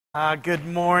Good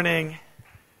morning.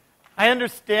 I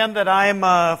understand that I'm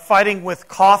fighting with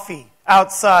coffee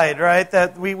outside, right?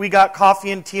 That we got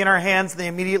coffee and tea in our hands, and they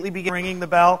immediately begin ringing the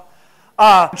bell.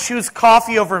 Choose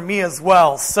coffee over me as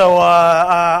well. So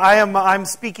I'm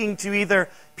speaking to either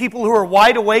people who are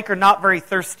wide awake or not very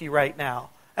thirsty right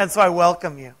now. And so I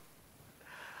welcome you.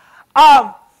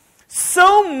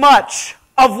 So much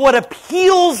of what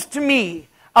appeals to me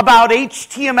about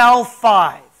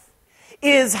HTML5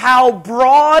 is how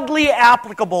broadly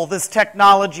applicable this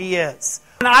technology is.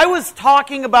 When I was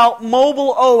talking about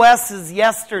mobile OSs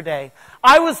yesterday,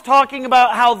 I was talking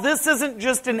about how this isn't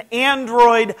just an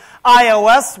Android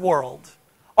iOS world,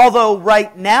 although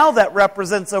right now that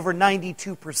represents over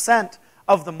 92%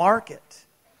 of the market.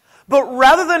 But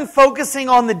rather than focusing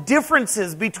on the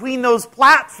differences between those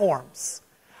platforms,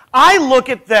 I look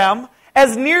at them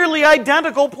as nearly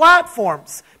identical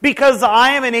platforms because I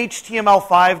am an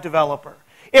HTML5 developer.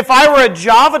 If I were a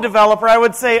Java developer, I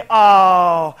would say,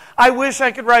 oh, I wish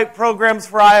I could write programs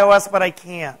for iOS, but I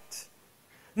can't.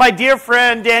 My dear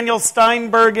friend Daniel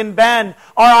Steinberg and Ben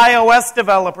are iOS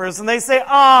developers, and they say,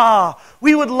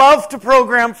 we would love to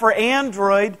program for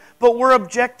Android, but we're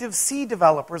Objective-C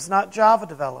developers, not Java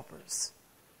developers.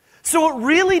 So it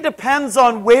really depends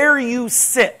on where you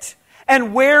sit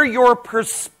and where your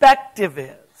perspective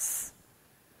is.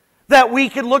 That we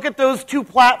can look at those two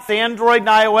platforms, Android and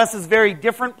iOS, as very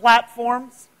different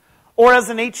platforms. Or as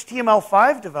an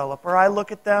HTML5 developer, I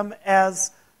look at them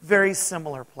as very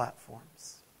similar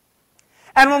platforms.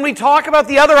 And when we talk about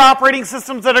the other operating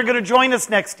systems that are going to join us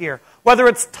next year, whether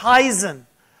it's Tizen,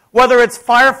 whether it's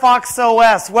Firefox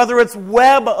OS, whether it's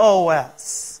Web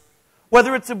OS,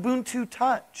 whether it's Ubuntu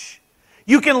Touch,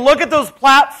 you can look at those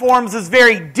platforms as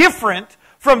very different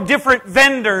from different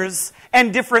vendors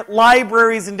and different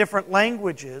libraries and different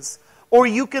languages. Or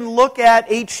you can look at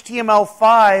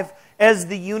HTML5 as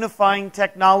the unifying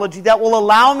technology that will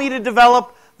allow me to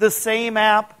develop the same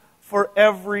app for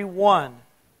every one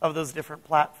of those different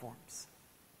platforms.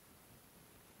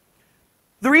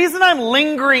 The reason I'm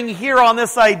lingering here on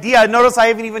this idea, notice I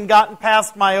haven't even gotten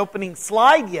past my opening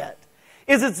slide yet,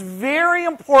 is it's very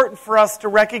important for us to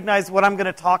recognize what I'm going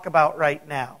to talk about right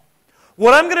now.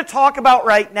 What I'm going to talk about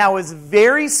right now is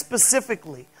very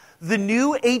specifically the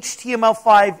new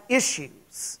HTML5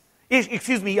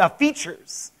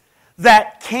 features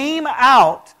that came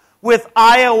out with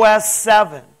iOS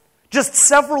 7 just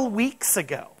several weeks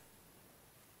ago.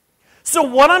 So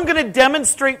what I'm going to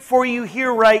demonstrate for you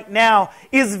here right now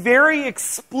is very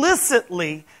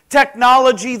explicitly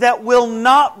technology that will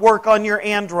not work on your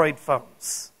Android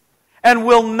phones and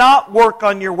will not work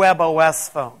on your Web OS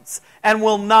phones and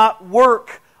will not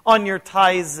work on your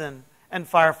Tizen and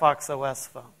Firefox OS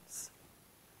phones.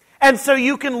 And so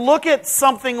you can look at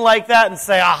something like that and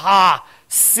say, aha,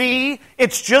 see,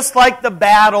 it's just like the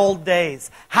bad old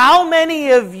days. How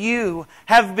many of you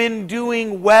have been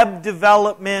doing web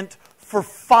development for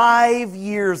 5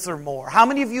 years or more? How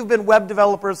many of you have been web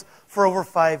developers for over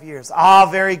 5 years?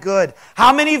 Very good.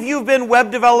 How many of you have been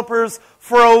web developers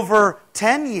for over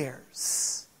 10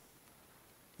 years?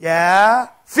 Yeah?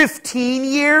 15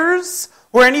 years?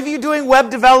 Were any of you doing web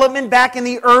development back in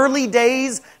the early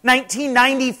days,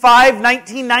 1995,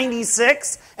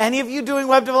 1996? Any of you doing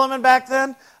web development back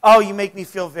then? Oh, you make me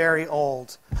feel very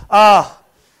old. I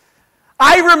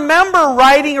remember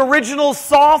writing original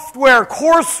software,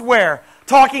 courseware,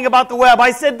 talking about the web.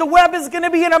 I said, the web is going to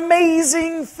be an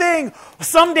amazing thing.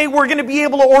 Someday we're going to be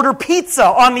able to order pizza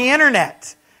on the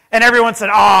internet. And everyone said,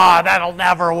 that'll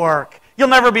never work. You'll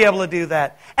never be able to do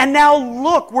that. And now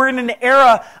look, we're in an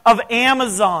era of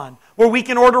Amazon, where we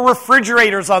can order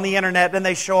refrigerators on the internet and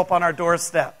they show up on our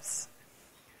doorsteps.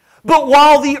 But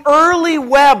while the early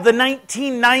web, the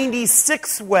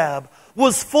 1996 web,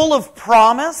 was full of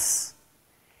promise,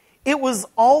 it was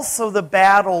also the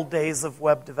bad old days of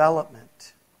web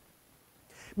development.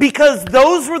 Because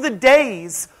those were the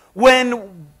days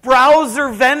when browser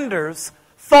vendors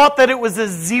thought that it was a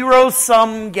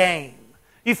zero-sum game.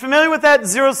 You familiar with that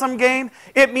zero-sum game?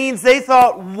 It means they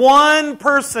thought one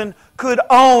person could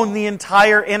own the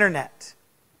entire internet.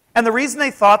 And the reason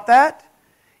they thought that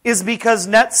is because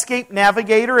Netscape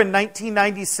Navigator in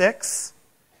 1996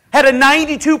 had a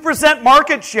 92%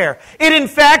 market share. It in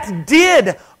fact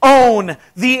did own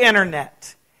the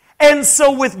internet. And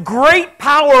so with great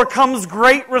power comes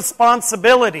great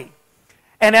responsibility.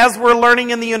 And as we're learning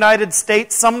in the United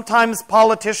States, sometimes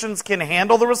politicians can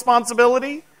handle the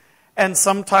responsibility, and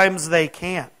sometimes they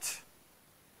can't.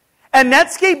 And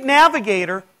Netscape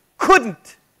Navigator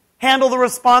couldn't handle the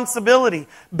responsibility.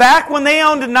 Back when they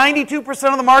owned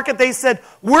 92% of the market, they said,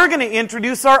 we're going to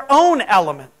introduce our own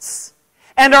elements.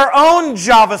 and our own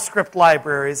JavaScript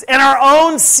libraries and our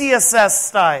own CSS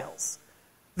styles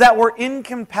that were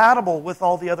incompatible with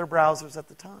all the other browsers at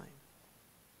the time.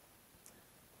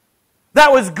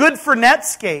 That was good for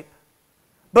Netscape,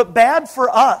 but bad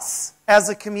for us as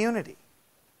a community.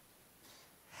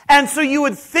 And so you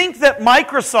would think that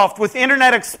Microsoft with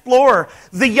Internet Explorer,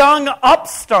 the young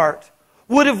upstart,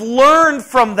 would have learned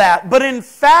from that. But in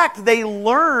fact, they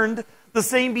learned the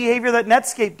same behavior that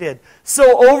Netscape did.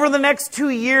 So over the next 2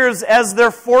 years, as their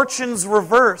fortunes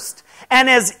reversed, and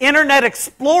as Internet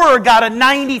Explorer got a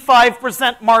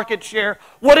 95% market share,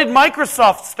 what did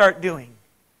Microsoft start doing?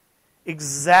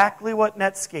 Exactly what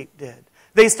Netscape did.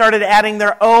 They started adding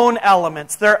their own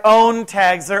elements, their own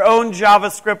tags, their own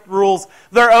JavaScript rules,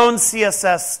 their own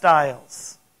CSS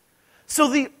styles. So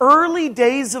the early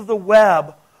days of the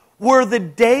web were the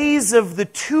days of the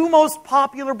two most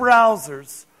popular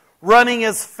browsers running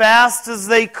as fast as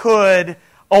they could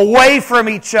away from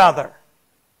each other.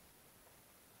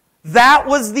 That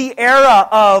was the era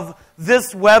of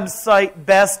this website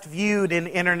best viewed in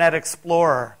Internet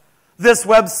Explorer. This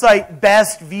website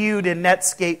best viewed in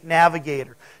Netscape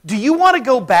Navigator. Do you want to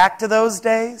go back to those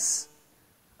days?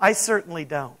 I certainly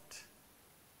don't.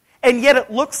 And yet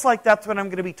it looks like that's what I'm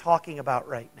going to be talking about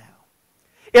right now.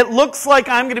 It looks like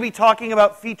I'm going to be talking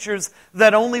about features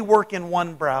that only work in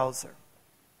one browser.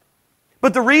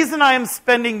 But the reason I am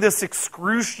spending this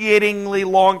excruciatingly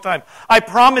long time, I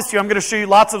promise you I'm going to show you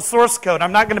lots of source code.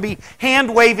 I'm not going to be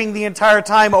hand-waving the entire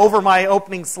time over my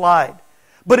opening slide.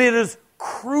 But it is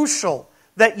crucial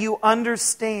that you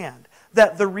understand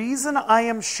that the reason I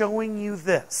am showing you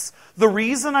this, the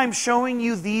reason I'm showing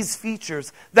you these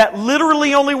features that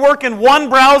literally only work in one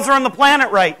browser on the planet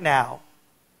right now,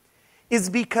 is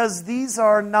because these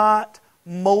are not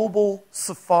mobile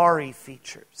Safari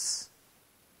features.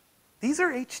 These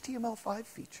are HTML5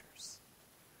 features.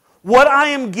 What I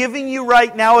am giving you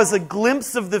right now is a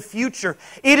glimpse of the future.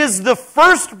 It is the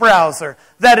first browser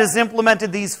that has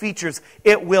implemented these features.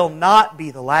 It will not be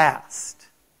the last.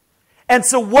 And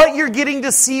so what you're getting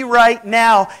to see right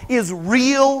now is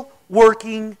real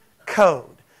working code.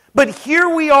 But here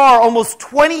we are almost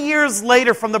 20 years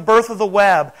later from the birth of the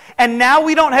web, and now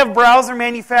we don't have browser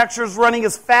manufacturers running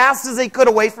as fast as they could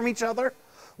away from each other.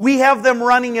 We have them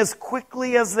running as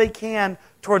quickly as they can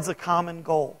towards a common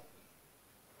goal.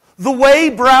 The way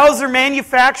browser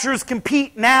manufacturers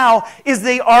compete now is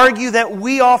they argue that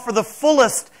we offer the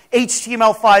fullest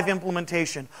HTML5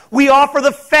 implementation. We offer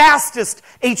the fastest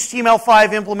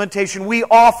HTML5 implementation. We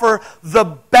offer the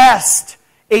best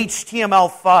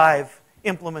HTML5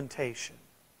 implementation.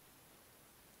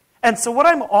 And so what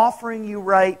I'm offering you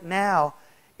right now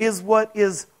is what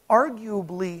is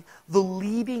arguably the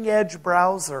leading edge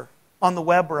browser on the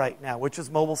web right now, which is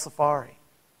mobile Safari.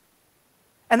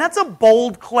 And that's a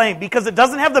bold claim because it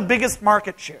doesn't have the biggest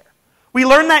market share. We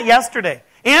learned that yesterday.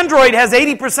 Android has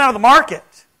 80% of the market,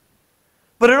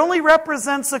 but it only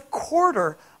represents a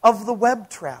quarter of the web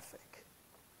traffic.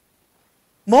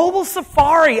 Mobile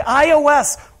Safari,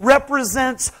 iOS,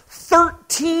 represents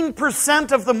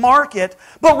 13% of the market,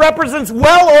 but represents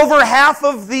well over half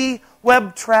of the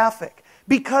web traffic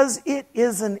because it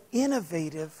is an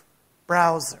innovative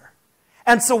browser.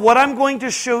 And so what I'm going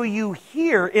to show you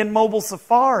here in mobile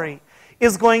Safari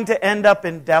is going to end up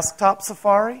in desktop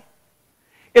Safari.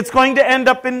 It's going to end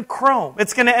up in Chrome.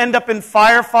 It's going to end up in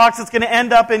Firefox. It's going to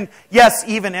end up in, yes,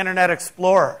 even Internet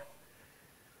Explorer.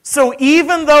 So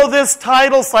even though this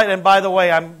title slide, and by the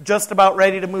way, I'm just about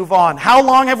ready to move on. How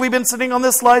long have we been sitting on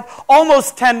this slide?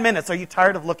 Almost 10 minutes. Are you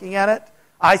tired of looking at it?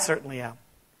 I certainly am.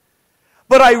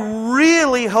 But I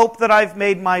really hope that I've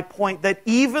made my point that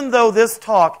even though this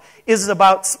talk is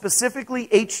about specifically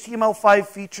HTML5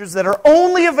 features that are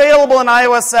only available in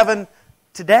iOS 7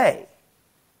 today,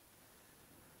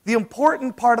 the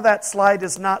important part of that slide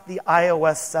is not the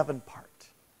iOS 7 part.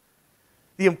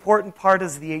 The important part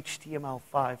is the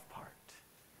HTML5 part.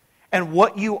 And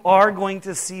what you are going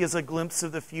to see is a glimpse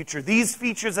of the future. These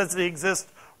features as they exist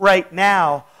right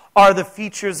now are the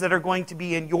features that are going to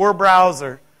be in your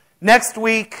browser next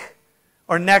week,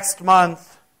 or next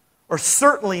month, or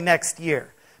certainly next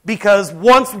year. Because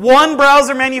once one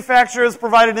browser manufacturer has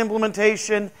provided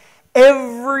implementation,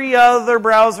 every other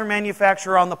browser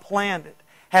manufacturer on the planet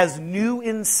has new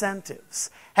incentives,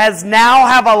 has now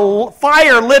have a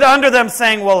fire lit under them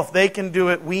saying, well, if they can do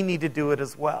it, we need to do it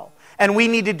as well. And we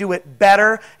need to do it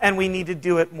better, and we need to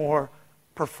do it more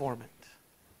performant.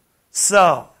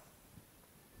 So,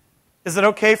 is it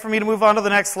okay for me to move on to the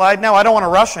next slide now? I don't want to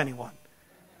rush anyone.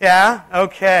 Yeah?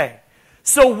 Okay.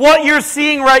 So what you're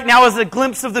seeing right now is a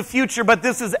glimpse of the future, but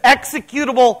this is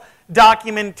executable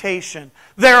documentation.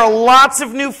 There are lots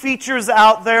of new features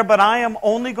out there, but I am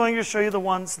only going to show you the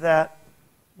ones that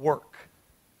work.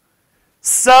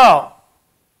 So,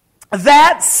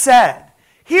 that said,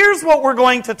 here's what we're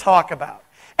going to talk about.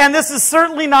 And this is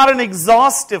certainly not an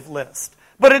exhaustive list,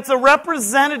 but it's a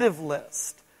representative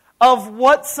list of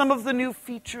what some of the new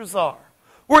features are.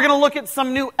 We're going to look at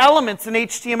some new elements in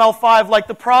HTML5, like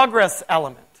the progress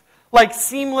element, like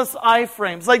seamless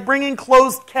iframes, like bringing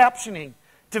closed captioning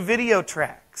to video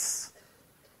tracks.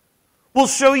 We'll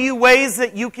show you ways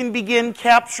that you can begin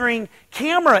capturing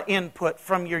camera input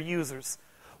from your users.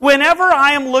 Whenever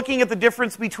I am looking at the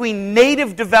difference between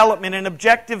native development and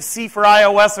Objective-C for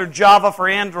iOS or Java for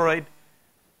Android,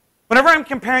 whenever I'm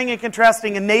comparing and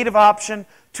contrasting a native option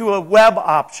to a web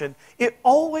option, it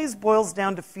always boils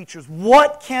down to features.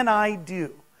 What can I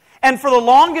do? And for the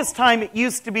longest time, it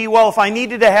used to be, well, if I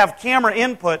needed to have camera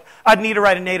input, I'd need to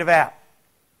write a native app.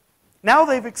 Now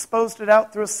they've exposed it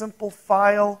out through a simple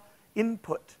file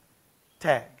input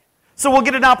tag. So we'll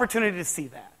get an opportunity to see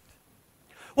that.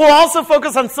 We'll also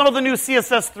focus on some of the new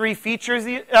CSS3 features.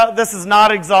 This is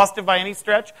not exhaustive by any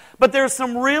stretch, but there's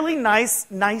some really nice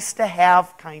to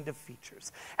have kind of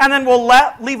features. And then we'll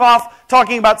leave off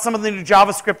talking about some of the new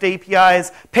JavaScript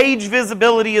APIs. Page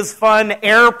visibility is fun.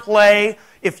 AirPlay.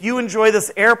 If you enjoy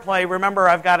this AirPlay, remember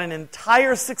I've got an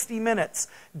entire 60 minutes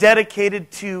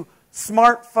dedicated to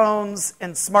smartphones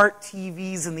and smart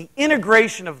TVs and the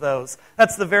integration of those.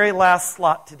 That's the very last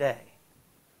slot today.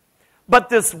 But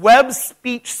this web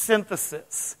speech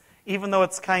synthesis, even though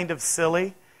it's kind of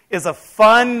silly, is a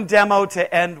fun demo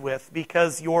to end with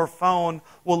because your phone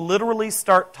will literally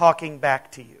start talking back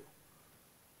to you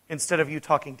instead of you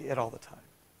talking to it all the time.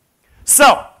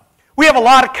 So, we have a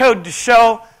lot of code to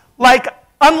show.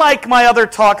 Unlike my other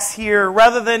talks here,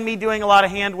 rather than me doing a lot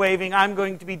of hand waving, I'm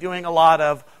going to be doing a lot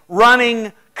of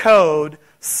running code.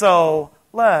 So,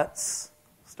 let's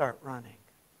start running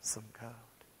some code.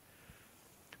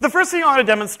 The first thing I want to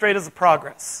demonstrate is a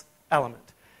progress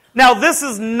element. Now, this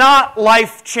is not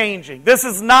life-changing. This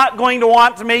is not going to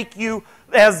want to make you,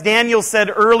 as Daniel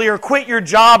said earlier, quit your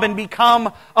job and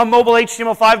become a mobile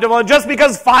HTML5 developer just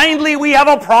because finally we have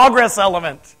a progress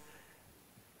element.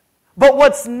 But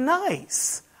what's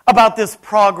nice about this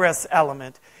progress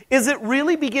element is it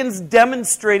really begins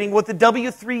demonstrating what the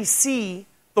W3C,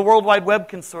 the World Wide Web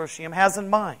Consortium, has in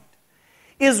mind.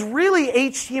 Is really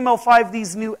HTML5,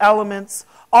 these new elements,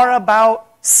 are about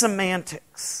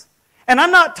semantics. And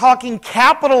I'm not talking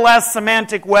capital S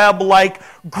semantic web like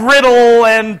griddle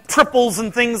and triples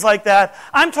and things like that.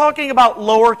 I'm talking about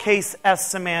lowercase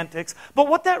s semantics. But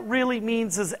what that really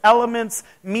means is elements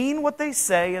mean what they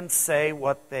say and say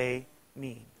what they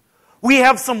mean. We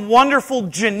have some wonderful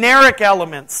generic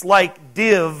elements like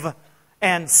div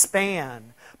and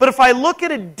span. But if I look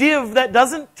at a div, that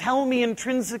doesn't tell me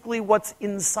intrinsically what's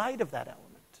inside of that element.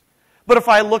 But if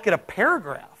I look at a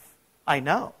paragraph, I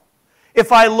know.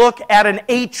 If I look at an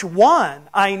H1,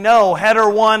 I know header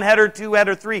 1, header 2,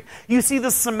 header 3. You see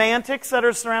the semantics that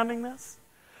are surrounding this?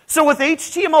 So with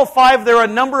HTML5, there are a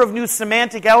number of new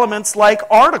semantic elements like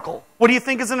article. What do you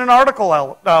think is in an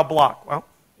article block? Well,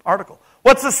 article.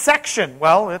 What's a section?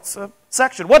 Well, it's a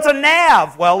section. What's a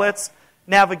nav? Well, it's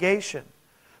navigation.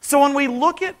 So when we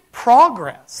look at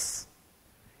progress,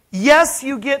 yes,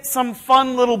 you get some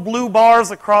fun little blue bars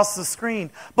across the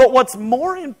screen. But what's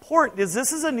more important is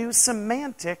this is a new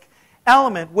semantic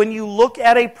element. When you look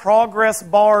at a progress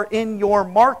bar in your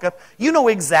markup, you know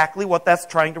exactly what that's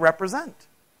trying to represent.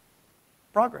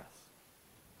 Progress.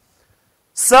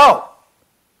 So,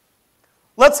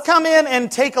 let's come in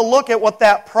and take a look at what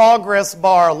that progress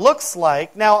bar looks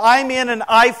like. Now, I'm in an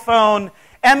iPhone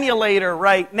emulator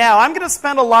right now. I'm going to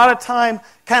spend a lot of time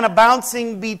kind of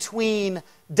bouncing between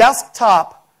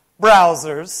desktop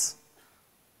browsers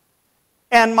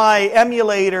and my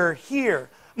emulator here.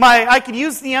 I could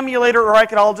use the emulator or I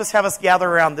could all just have us gather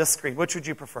around this screen. Which would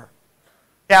you prefer?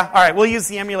 Yeah? All right, we'll use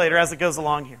the emulator as it goes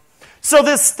along here. So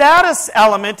this status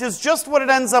element is just what it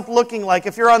ends up looking like.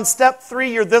 If you're on step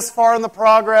 3, you're this far in the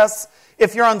progress.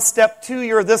 If you're on step 2,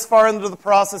 you're this far into the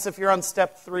process. If you're on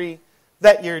step 3,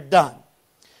 that you're done.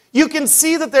 You can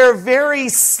see that there are very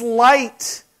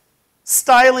slight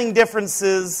styling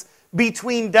differences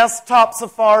between desktop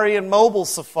Safari and mobile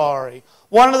Safari.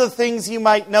 One of the things you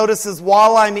might notice is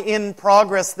while I'm in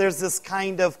progress, there's this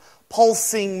kind of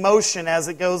pulsing motion as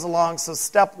it goes along. So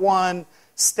step 1,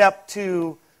 step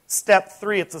 2, step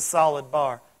 3, it's a solid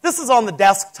bar. This is on the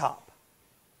desktop.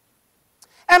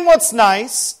 And what's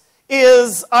nice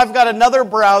is I've got another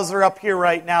browser up here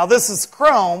right now. This is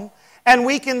Chrome. And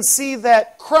we can see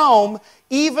that Chrome,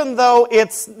 even though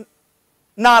it's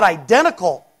not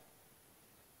identical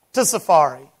to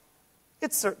Safari.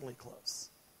 It's certainly close.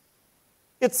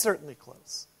 It's certainly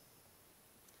close.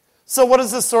 So what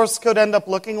does the source code end up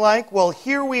looking like? Well,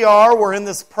 here we are. We're in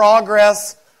this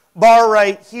progress bar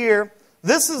right here.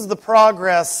 This is the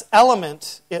progress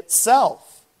element itself.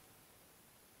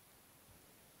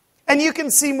 And you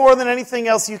can see more than anything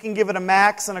else, you can give it a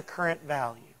max and a current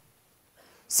value.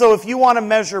 So if you want to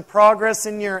measure progress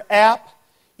in your app,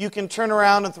 you can turn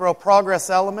around and throw a progress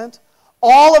element.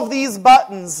 All of these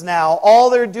buttons now, all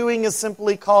they're doing is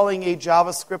simply calling a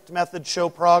JavaScript method show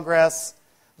progress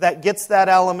that gets that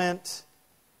element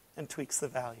and tweaks the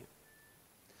value.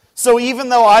 So even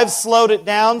though I've slowed it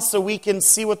down so we can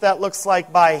see what that looks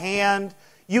like by hand,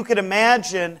 you could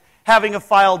imagine having a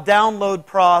file download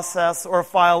process or a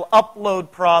file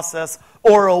upload process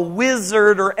or a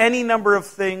wizard or any number of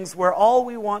things where all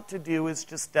we want to do is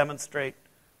just demonstrate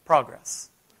progress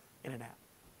in an app.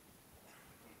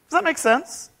 Does that make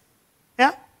sense?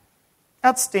 Yeah?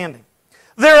 Outstanding.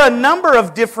 There are a number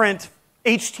of different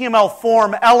HTML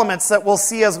form elements that we'll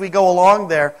see as we go along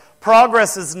there.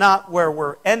 Progress is not where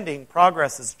we're ending.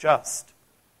 Progress is just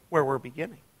where we're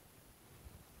beginning.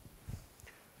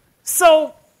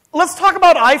 So let's talk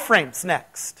about iframes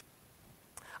next.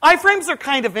 Iframes are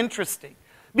kind of interesting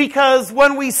because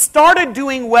when we started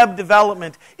doing web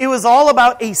development, it was all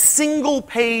about a single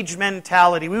page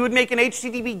mentality. We would make an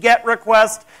HTTP GET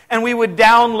request and we would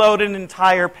download an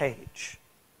entire page.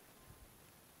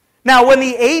 Now, when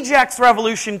the Ajax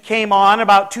revolution came on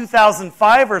about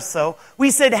 2005 or so, we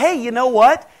said, hey, you know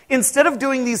what? Instead of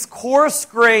doing these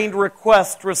coarse-grained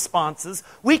request responses,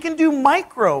 we can do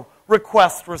micro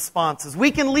request responses. We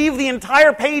can leave the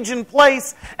entire page in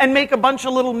place and make a bunch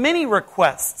of little mini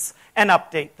requests and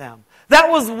update them. That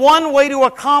was one way to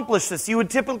accomplish this. You would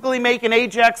typically make an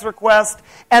Ajax request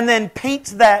and then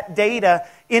paint that data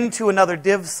into another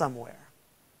div somewhere.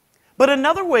 But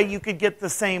another way you could get the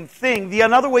same thing,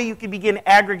 another way you could begin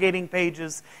aggregating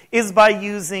pages is by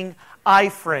using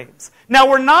iframes. Now,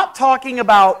 we're not talking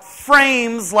about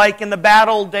frames like in the bad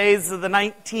old days of the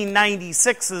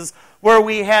 1996s where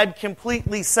we had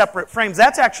completely separate frames.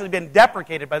 That's actually been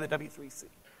deprecated by the W3C.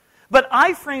 But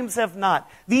iframes have not.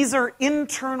 These are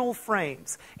internal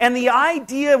frames. And the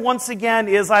idea, once again,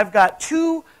 is I've got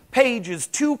two pages,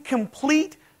 two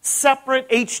complete separate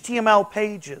HTML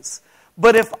pages.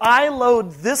 But if I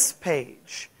load this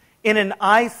page in an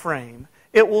iframe,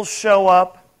 it will show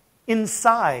up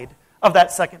inside of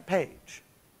that second page.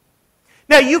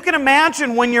 Now, you can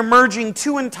imagine when you're merging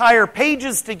two entire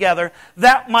pages together,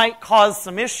 that might cause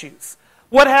some issues.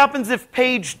 What happens if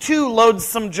page 2 loads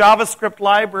some JavaScript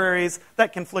libraries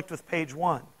that conflict with page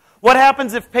 1? What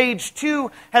happens if page 2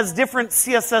 has different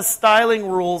CSS styling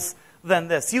rules than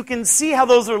this? You can see how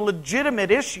those are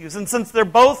legitimate issues. And since they're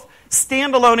both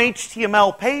standalone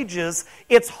HTML pages,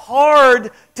 it's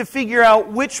hard to figure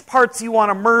out which parts you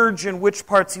want to merge and which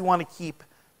parts you want to keep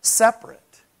separate.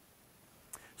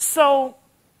 So,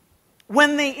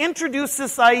 when they introduce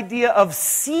this idea of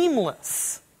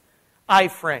seamless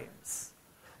iframes,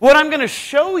 what I'm going to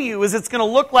show you is it's going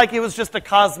to look like it was just a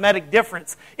cosmetic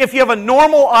difference. If you have a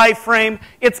normal iframe,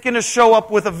 it's going to show up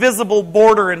with a visible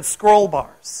border and scroll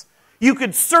bars. You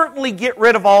could certainly get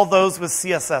rid of all those with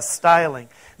CSS styling.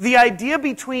 The idea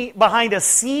behind a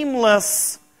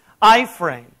seamless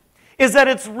iframe is that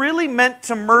it's really meant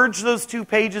to merge those two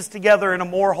pages together in a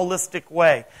more holistic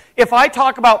way. If I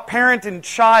talk about parent and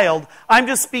child, I'm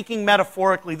just speaking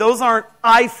metaphorically. Those aren't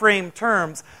iframe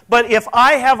terms. But if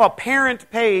I have a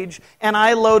parent page and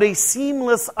I load a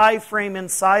seamless iframe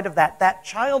inside of that, that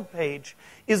child page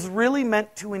is really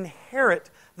meant to inherit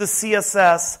the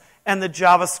CSS and the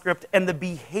JavaScript and the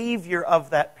behavior of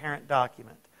that parent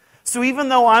document. So even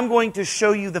though I'm going to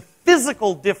show you the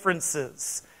physical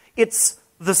differences, it's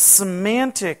the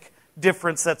semantic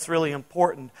difference that's really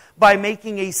important. By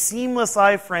making a seamless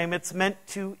iframe, it's meant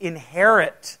to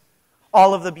inherit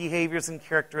all of the behaviors and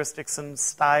characteristics and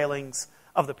stylings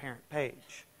of the parent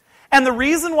page. And the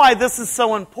reason why this is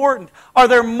so important are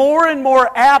there more and more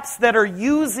apps that are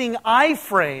using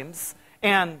iframes,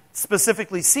 and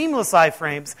specifically seamless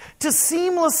iframes, to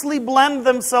seamlessly blend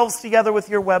themselves together with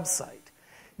your website.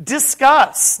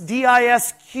 Disqus,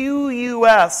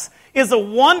 D-I-S-Q-U-S, is a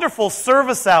wonderful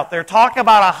service out there. Talk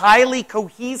about a highly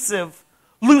cohesive,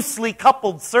 loosely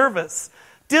coupled service.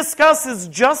 Disqus is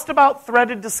just about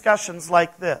threaded discussions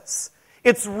like this.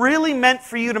 It's really meant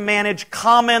for you to manage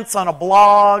comments on a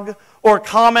blog or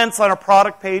comments on a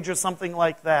product page or something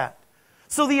like that.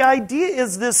 So the idea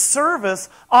is this service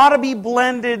ought to be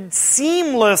blended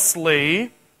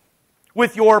seamlessly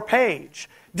with your page.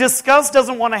 Disqus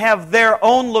doesn't want to have their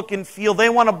own look and feel. They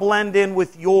want to blend in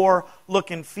with your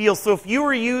look and feel. So if you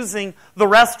were using the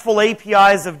RESTful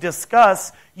APIs of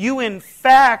Disqus, you in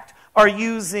fact are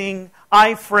using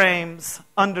iframes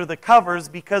under the covers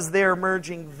because they're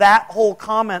merging that whole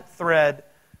comment thread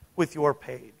with your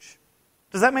page.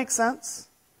 Does that make sense?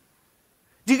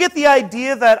 Do you get the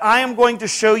idea that I am going to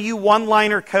show you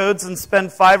one-liner codes and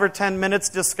spend 5 or 10 minutes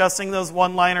discussing those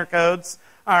one-liner codes?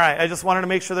 All right, I just wanted to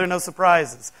make sure there are no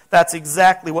surprises. That's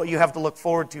exactly what you have to look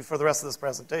forward to for the rest of this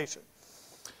presentation.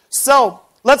 So,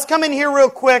 let's come in here real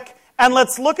quick and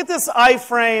let's look at this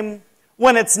iframe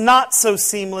when it's not so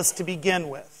seamless to begin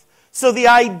with. So the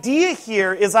idea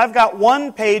here is I've got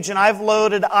one page and I've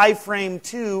loaded iframe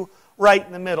 2 right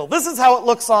in the middle. This is how it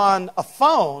looks on a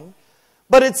phone,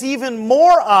 but it's even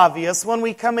more obvious when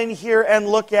we come in here and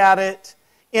look at it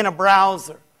in a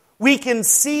browser. We can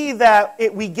see that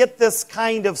we get this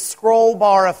kind of scroll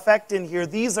bar effect in here.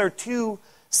 These are two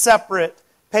separate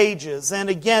pages. And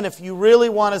again, if you really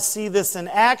want to see this in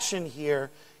action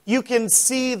here, you can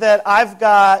see that I've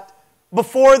got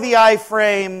before the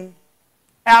iframe,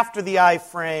 after the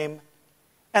iframe,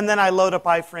 and then I load up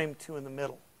iframe 2 in the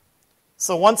middle.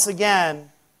 So once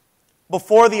again,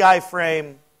 before the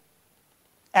iframe,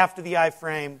 after the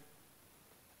iframe,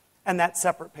 and that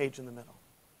separate page in the middle.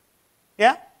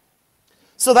 Yeah?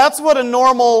 So that's what a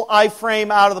normal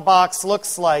iframe out of the box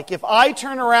looks like. If I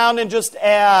turn around and just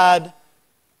add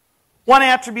one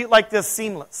attribute like this,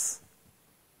 seamless,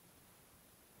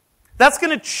 that's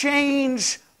going to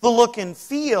change the look and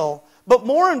feel, but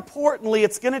more importantly,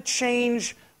 it's going to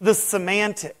change the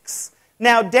semantics.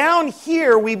 Now down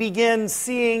here, we begin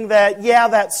seeing that, yeah,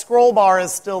 that scroll bar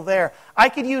is still there. I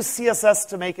could use CSS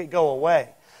to make it go away.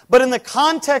 But in the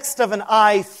context of an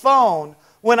iPhone,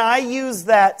 when I use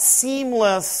that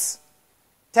seamless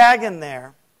tag in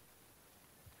there,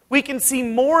 we can see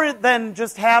more than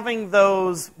just having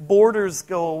those borders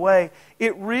go away.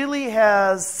 It really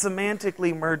has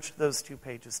semantically merged those two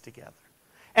pages together.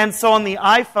 And so on the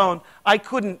iPhone, I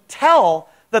couldn't tell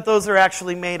that those are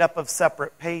actually made up of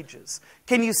separate pages.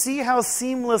 Can you see how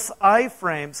seamless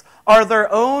iframes are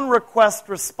their own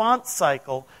request-response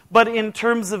cycle, but in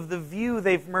terms of the view,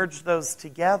 they've merged those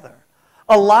together?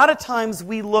 A lot of times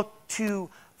we look to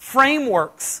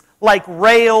frameworks like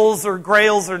Rails or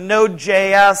Grails or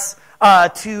Node.js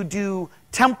to do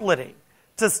templating,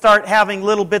 to start having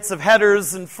little bits of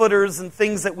headers and footers and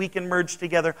things that we can merge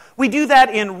together. We do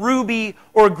that in Ruby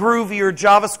or Groovy or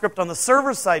JavaScript on the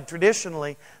server side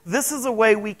traditionally. This is a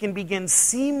way we can begin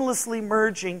seamlessly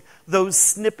merging those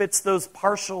snippets, those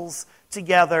partials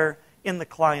together in the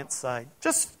client side,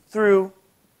 just through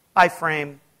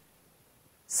iframe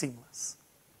seamless.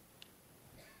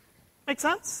 Make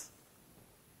sense?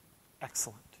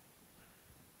 Excellent.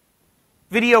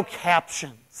 Video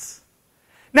captions.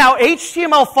 Now,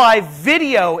 HTML5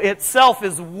 video itself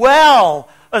is well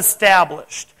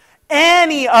established.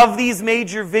 Any of these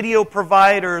major video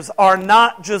providers are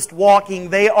not just walking,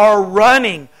 they are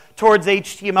running towards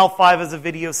HTML5 as a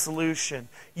video solution.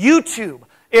 YouTube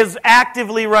is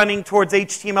actively running towards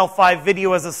HTML5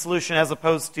 video as a solution as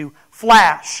opposed to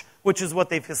Flash, which is what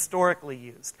they've historically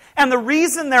used. And the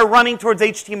reason they're running towards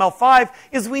HTML5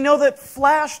 is we know that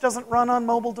Flash doesn't run on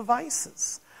mobile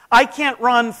devices. I can't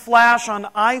run Flash on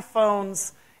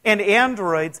iPhones and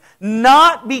Androids,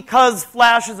 not because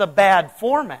Flash is a bad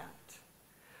format,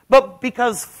 but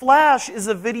because Flash is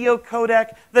a video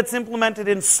codec that's implemented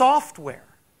in software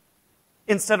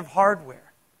instead of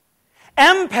hardware.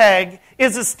 MPEG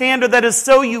is a standard that is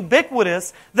so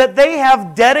ubiquitous that they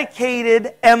have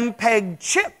dedicated MPEG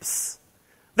chips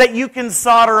that you can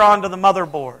solder onto the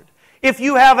motherboard. If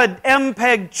you have an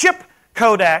MPEG chip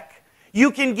codec,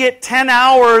 you can get 10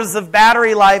 hours of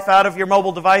battery life out of your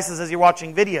mobile devices as you're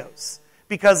watching videos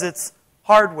because it's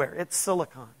hardware, it's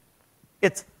silicon.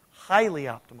 It's highly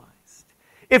optimized.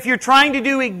 If you're trying to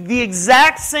do the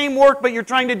exact same work but you're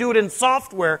trying to do it in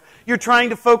software, you're trying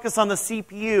to focus on the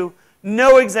CPU,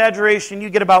 no exaggeration, you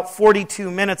get about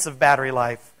 42 minutes of battery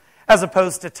life as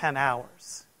opposed to 10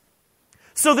 hours.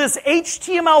 So this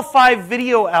HTML5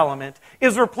 video element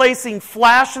is replacing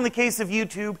Flash in the case of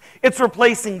YouTube. It's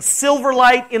replacing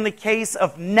Silverlight in the case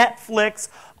of Netflix.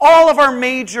 All of our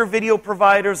major video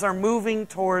providers are moving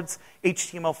towards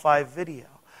HTML5 video.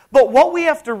 But what we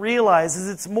have to realize is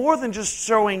it's more than just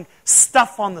showing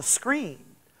stuff on the screen.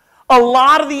 A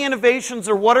lot of the innovations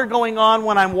are what are going on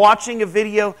when I'm watching a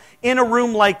video in a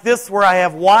room like this where I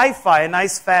have Wi-Fi, a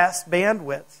nice fast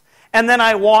bandwidth. And then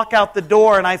I walk out the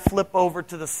door and I flip over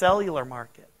to the cellular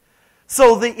market.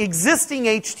 So the existing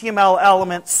HTML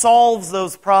element solves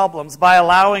those problems by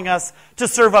allowing us to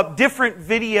serve up different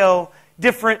video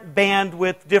different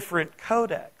bandwidth, different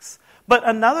codecs. But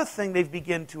another thing they've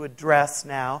begun to address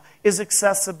now is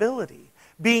accessibility.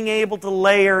 Being able to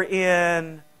layer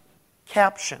in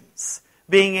captions.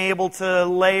 Being able to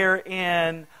layer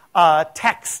in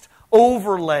text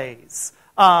overlays.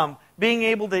 Being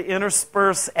able to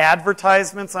intersperse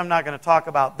advertisements. I'm not going to talk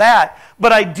about that.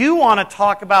 But I do want to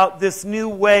talk about this new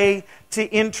way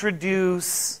to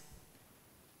introduce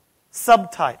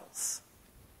subtitles.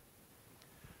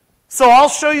 So I'll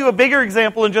show you a bigger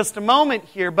example in just a moment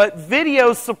here, but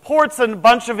video supports a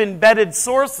bunch of embedded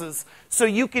sources so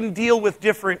you can deal with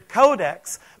different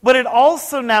codecs. But it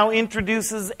also now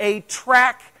introduces a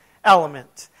track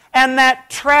element. And that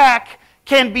track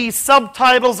can be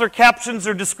subtitles or captions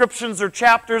or descriptions or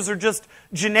chapters or just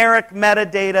generic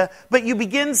metadata. But you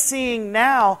begin seeing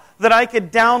now that I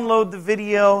could download the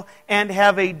video and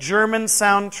have a German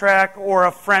soundtrack or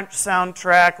a French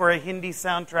soundtrack or a Hindi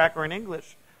soundtrack or an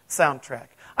English soundtrack.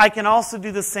 I can also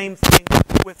do the same thing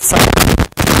with subtitles.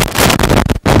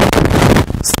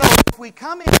 So if we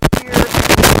come in here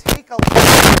and take a look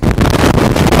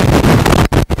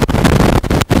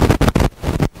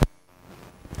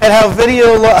at how video...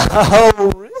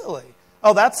 Oh, really?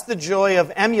 Oh, that's the joy of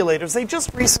emulators. They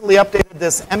just recently updated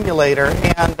this emulator,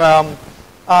 and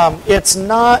it's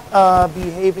not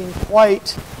behaving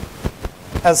quite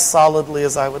as solidly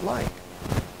as I would like.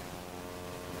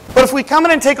 But if we come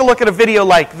in and take a look at a video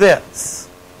like this,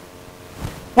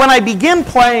 when I begin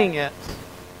playing it,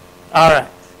 all right,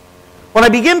 when I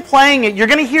begin playing it, you're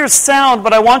going to hear sound,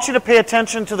 but I want you to pay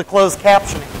attention to the closed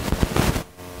captioning.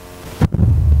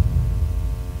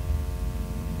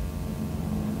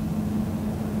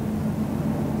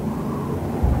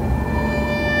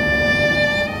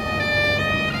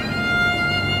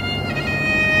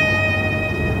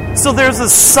 So there's a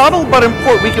subtle but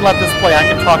important, we can let this play, I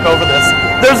can talk over this.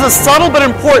 There's a subtle but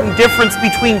important difference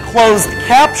between closed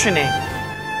captioning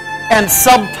and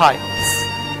subtitles.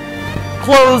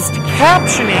 Closed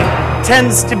captioning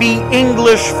tends to be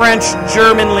English, French,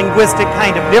 German, linguistic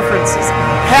kind of differences.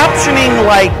 Captioning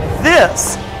like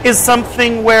this is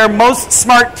something where most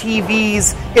smart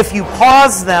TVs, if you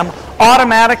pause them,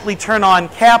 automatically turn on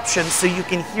captions so you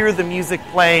can hear the music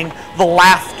playing, the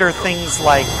laughter, things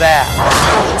like that.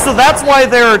 So that's why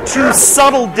there are two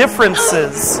subtle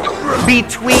differences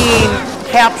between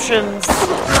captions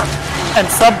and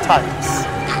subtitles.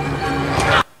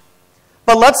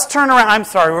 But let's turn around. I'm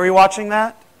sorry, were you watching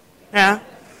that? Yeah?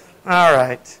 All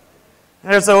right.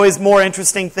 There's always more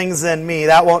interesting things than me.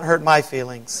 That won't hurt my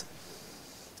feelings.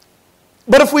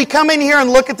 But if we come in here and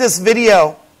look at this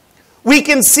video, we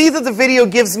can see that the video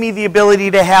gives me the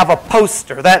ability to have a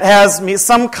poster that has me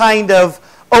some kind of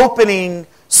opening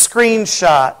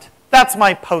screenshot. That's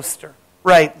my poster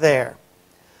right there.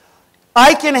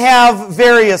 I can have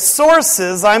various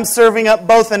sources. I'm serving up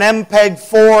both an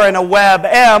MPEG-4 and a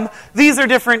WebM. These are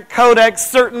different codecs.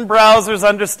 Certain browsers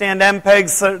understand MPEG,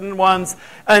 certain ones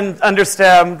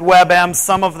understand WebM.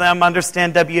 Some of them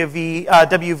understand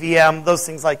WVM, those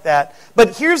things like that.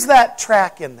 But here's that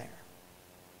track in there.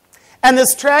 And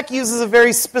this track uses a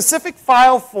very specific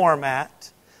file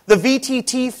format, the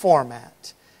VTT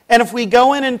format. And if we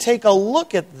go in and take a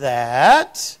look at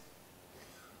that,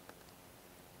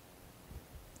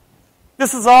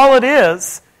 this is all it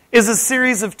is a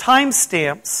series of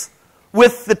timestamps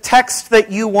with the text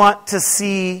that you want to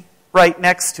see right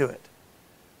next to it.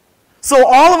 So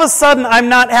all of a sudden, I'm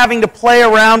not having to play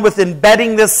around with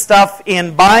embedding this stuff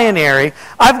in binary.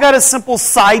 I've got a simple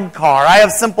sidecar. I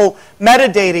have simple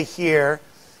metadata here.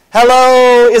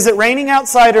 Hello, is it raining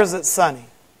outside or is it sunny?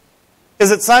 Is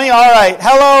it sunny? All right.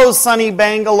 Hello, sunny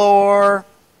Bangalore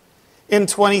in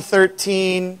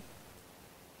 2013.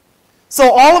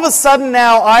 So all of a sudden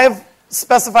now, I've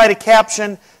specified a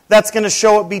caption that's going to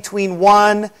show it between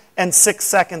 1 and 6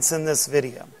 seconds in this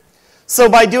video. So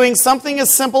by doing something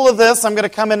as simple as this, I'm going to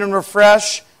come in and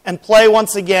refresh and play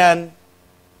once again.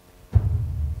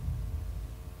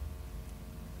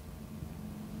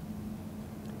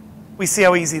 We see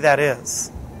how easy that is.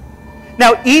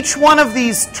 Now, each one of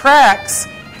these tracks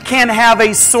can have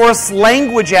a source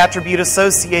language attribute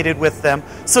associated with them.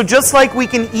 So just like we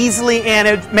can easily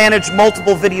manage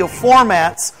multiple video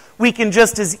formats, we can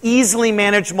just as easily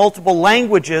manage multiple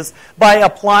languages by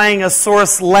applying a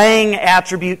source lang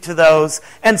attribute to those.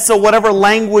 And so whatever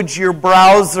language your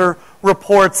browser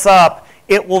reports up,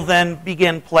 it will then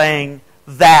begin playing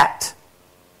that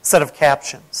set of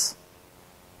captions.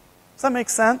 Does that make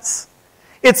sense?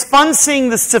 It's fun seeing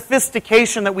the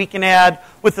sophistication that we can add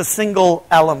with a single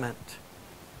element.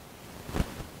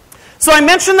 So I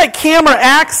mentioned that camera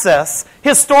access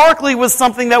historically was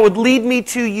something that would lead me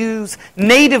to use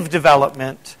native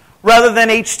development rather than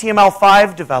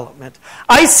HTML5 development.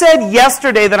 I said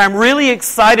yesterday that I'm really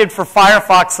excited for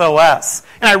Firefox OS,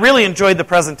 and I really enjoyed the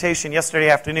presentation yesterday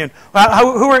afternoon.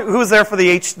 Who was there for the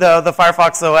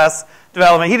Firefox OS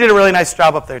development? He did a really nice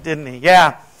job up there, didn't he?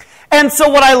 Yeah. And so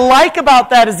what I like about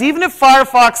that is even if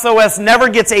Firefox OS never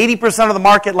gets 80% of the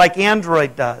market like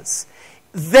Android does,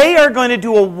 they are going to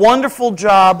do a wonderful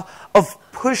job of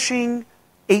pushing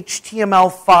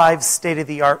HTML5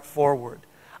 state-of-the-art forward.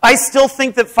 I still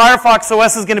think that Firefox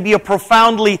OS is going to be a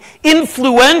profoundly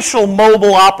influential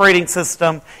mobile operating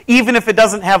system, even if it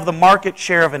doesn't have the market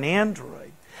share of an Android.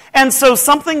 And so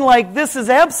something like this is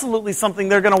absolutely something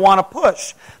they're going to want to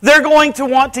push. They're going to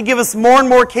want to give us more and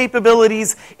more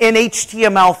capabilities in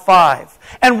HTML5.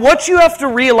 And what you have to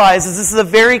realize is this is a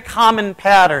very common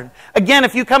pattern. Again,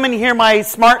 if you come and hear my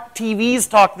smart TVs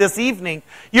talk this evening,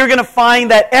 you're going to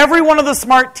find that every one of the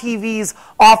smart TVs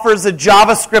offers a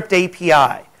JavaScript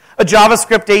API. A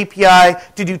JavaScript API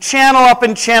to do channel up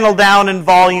and channel down and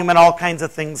volume and all kinds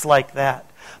of things like that.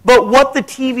 But what the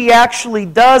TV actually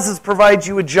does is provide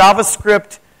you a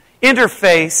JavaScript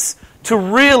interface to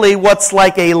really what's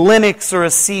like a Linux or a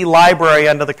C library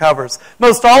under the covers.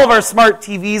 Most all of our smart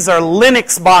TVs are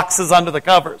Linux boxes under the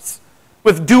covers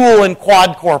with dual and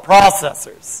quad-core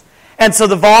processors. And so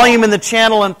the volume and the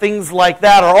channel and things like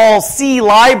that are all C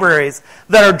libraries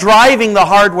that are driving the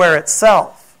hardware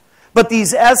itself. But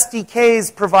these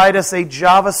SDKs provide us a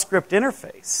JavaScript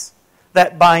interface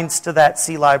that binds to that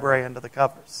C library under the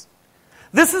covers.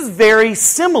 This is very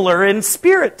similar in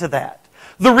spirit to that.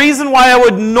 The reason why I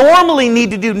would normally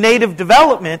need to do native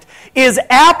development is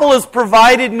Apple has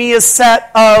provided me a set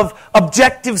of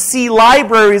Objective-C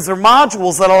libraries or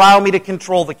modules that allow me to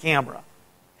control the camera.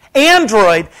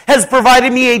 Android has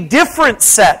provided me a different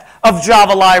set of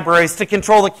Java libraries to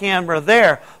control the camera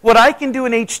there. What I can do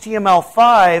in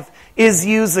HTML5 is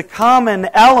use a common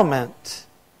element,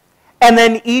 and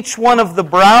then each one of the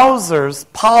browsers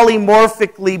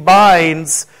polymorphically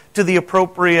binds to the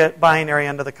appropriate binary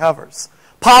under the covers.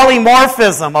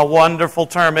 Polymorphism, a wonderful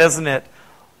term, isn't it?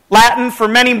 Latin for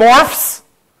many morphs?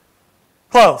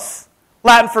 Close.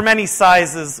 Latin for many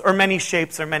sizes or many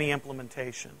shapes or many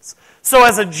implementations. So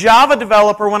as a Java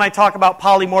developer, when I talk about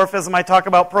polymorphism, I talk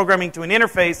about programming to an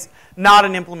interface, not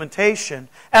an implementation.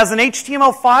 As an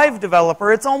HTML5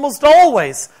 developer, it's almost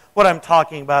always what I'm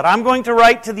talking about. I'm going to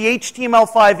write to the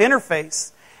HTML5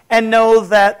 interface and know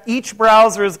that each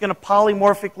browser is going to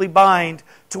polymorphically bind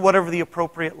to whatever the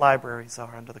appropriate libraries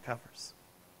are under the covers.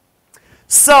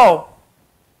 So,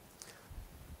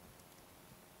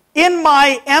 in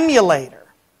my emulator,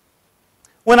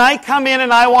 when I come in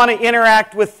and I want to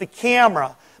interact with the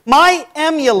camera, my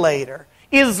emulator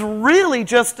is really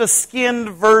just a skinned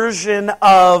version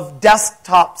of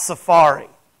desktop Safari.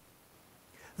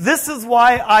 This is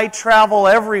why I travel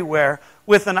everywhere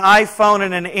with an iPhone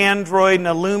and an Android and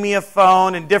a Lumia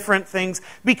phone and different things,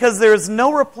 because there is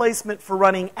no replacement for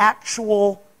running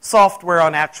actual software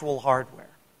on actual hardware.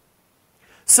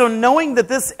 So knowing that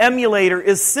this emulator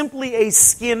is simply a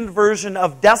skinned version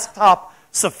of desktop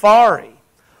Safari,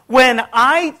 when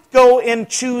I go and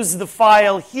choose the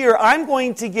file here, I'm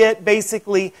going to get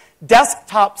basically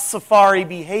desktop Safari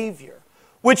behavior,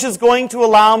 which is going to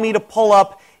allow me to pull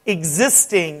up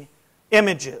existing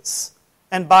images.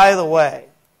 And by the way,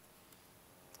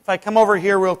 if I come over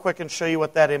here real quick and show you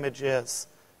what that image is.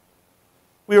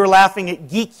 We were laughing at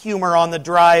Geek Humor on the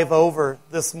drive over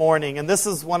this morning, and this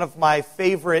is one of my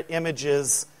favorite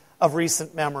images of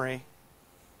recent memory.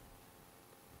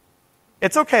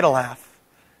 It's okay to laugh.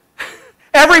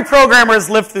 Every programmer has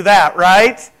lived through that,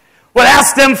 right? We'll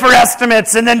ask them for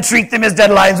estimates and then treat them as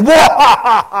deadlines.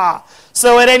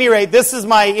 So at any rate, this is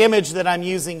my image that I'm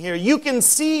using here. You can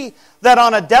see that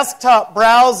on a desktop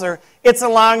browser, it's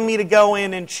allowing me to go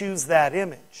in and choose that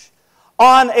image.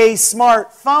 On a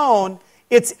smartphone,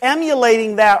 it's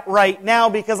emulating that right now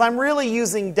because I'm really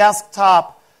using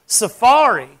desktop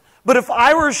Safari. But if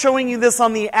I were showing you this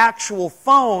on the actual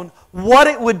phone, what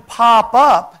it would pop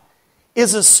up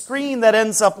is a screen that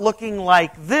ends up looking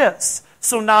like this.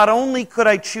 So not only could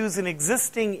I choose an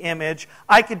existing image,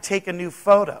 I could take a new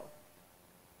photo.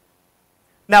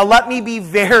 Now let me be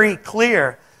very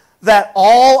clear that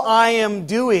all I am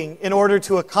doing in order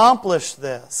to accomplish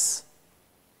this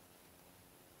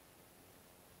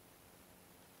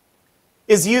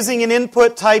is using an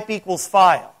input type equals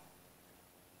file.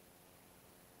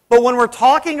 But when we're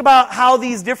talking about how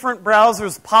these different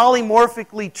browsers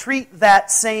polymorphically treat that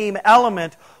same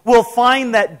element, we'll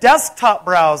find that desktop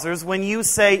browsers, when you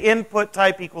say input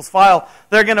type equals file,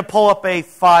 they're going to pull up a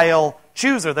file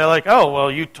chooser. They're like, oh,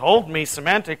 well, you told me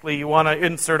semantically you want to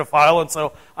insert a file, and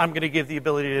so I'm going to give the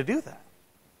ability to do that.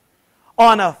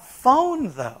 On a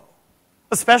phone, though,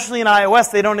 especially in iOS,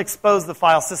 they don't expose the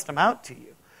file system out to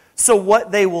you. So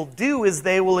what they will do is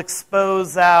they will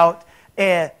expose out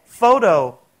a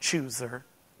photo chooser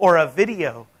or a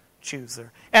video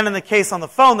chooser. And in the case on the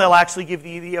phone, they'll actually give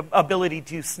you the ability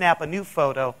to snap a new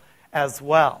photo as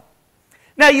well.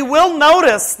 Now, you will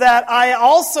notice that I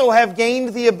also have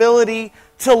gained the ability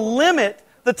to limit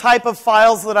the type of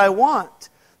files that I want.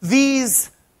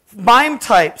 These MIME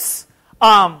types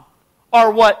are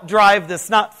what drive this,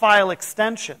 not file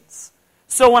extensions.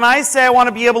 So when I say I want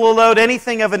to be able to load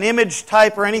anything of an image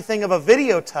type or anything of a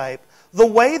video type, the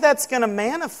way that's going to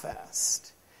manifest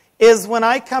is when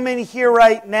I come in here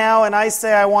right now and I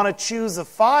say I want to choose a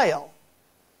file,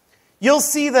 you'll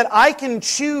see that I can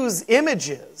choose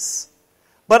images,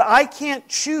 but I can't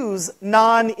choose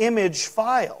non-image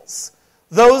files.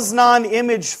 Those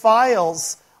non-image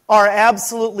files are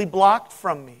absolutely blocked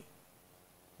from me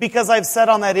because I've set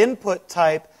on that input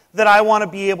type that I want to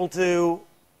be able to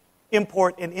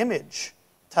import an image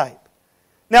type.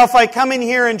 Now, if I come in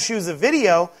here and choose a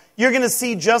video, you're going to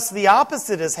see just the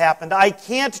opposite has happened. I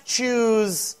can't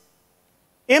choose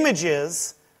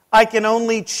images. I can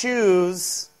only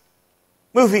choose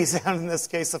movies. And in this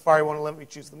case, Safari won't let me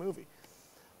choose the movie.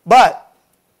 But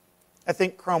I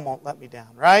think Chrome won't let me down,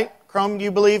 right? Chrome, do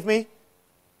you believe me?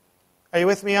 Are you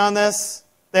with me on this?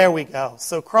 There we go.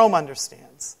 So Chrome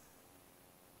understands.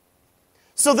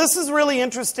 So this is really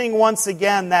interesting once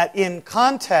again that in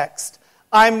context,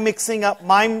 I'm mixing up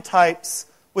MIME types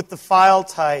with the file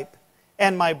type,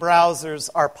 and my browsers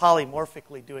are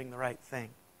polymorphically doing the right thing.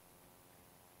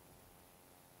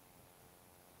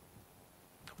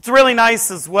 What's really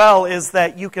nice as well is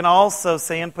that you can also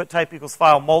say input type equals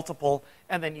file multiple,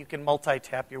 and then you can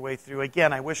multi-tap your way through.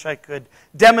 Again, I wish I could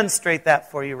demonstrate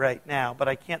that for you right now, but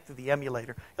I can't through the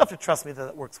emulator. You'll have to trust me that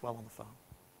it works well on the phone.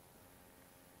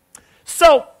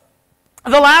 So,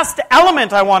 the last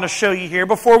element I want to show you here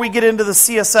before we get into the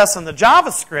CSS and the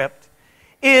JavaScript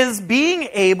is being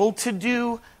able to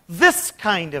do this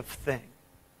kind of thing.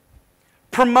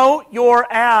 Promote your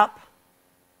app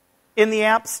in the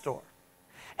App Store.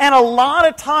 And a lot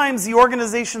of times the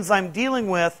organizations I'm dealing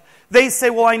with, they say,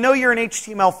 well, I know you're an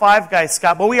HTML5 guy,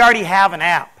 Scott, but we already have an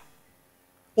app.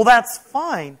 Well, that's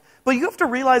fine, but you have to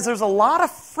realize there's a lot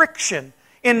of friction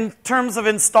in terms of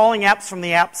installing apps from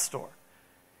the App Store.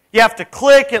 You have to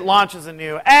click, it launches a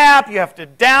new app, you have to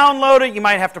download it, you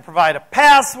might have to provide a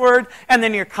password, and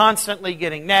then you're constantly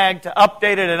getting nagged to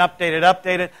update it and update it,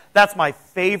 update it. That's my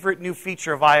favorite new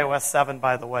feature of iOS 7,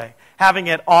 by the way. Having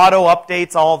it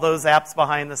auto-updates all those apps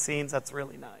behind the scenes, that's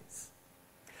really nice.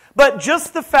 But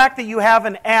just the fact that you have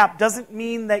an app doesn't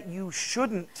mean that you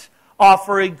shouldn't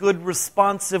offer a good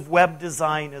responsive web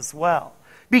design as well.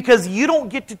 Because you don't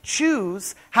get to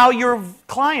choose how your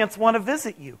clients want to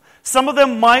visit you. Some of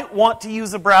them might want to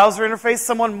use a browser interface.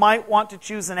 Someone might want to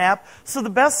choose an app. So the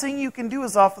best thing you can do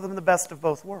is offer them the best of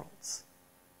both worlds.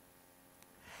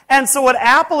 And so what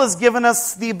Apple has given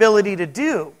us the ability to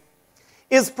do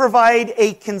is provide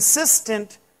a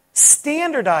consistent,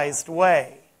 standardized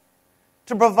way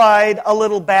to provide a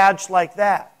little badge like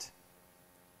that.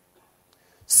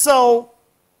 So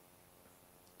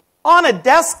on a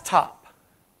desktop,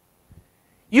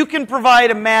 you can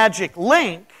provide a magic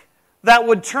link that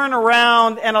would turn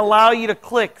around and allow you to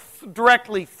click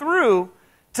directly through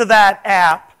to that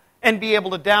app and be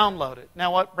able to download it.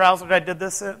 Now, what browser did I did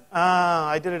this in?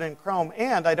 I did it in Chrome,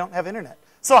 and I don't have internet.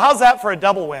 So how's that for a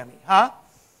double whammy, huh?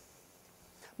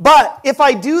 But if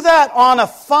I do that on a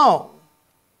phone,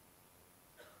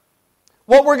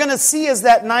 what we're going to see is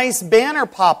that nice banner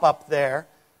pop up there.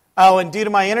 Oh, and due to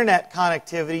my internet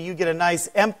connectivity, you get a nice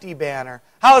empty banner.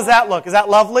 How does that look? Is that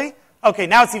lovely? Okay,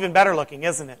 now it's even better looking,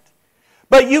 isn't it?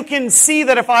 But you can see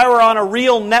that if I were on a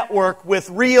real network with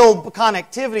real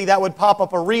connectivity, that would pop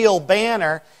up a real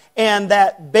banner. And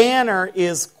that banner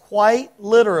is quite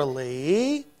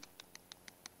literally,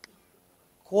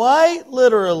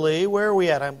 where are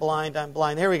we at? I'm blind.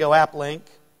 Here we go, app link.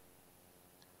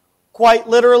 Quite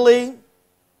literally,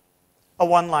 a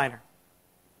one-liner.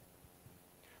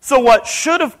 So what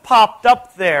should have popped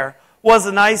up there was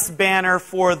a nice banner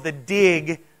for the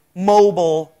Dig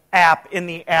mobile app in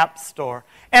the App Store.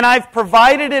 And I've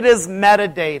provided it as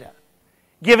metadata.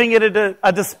 giving it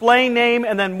a display name,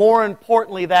 and then more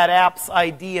importantly, that app's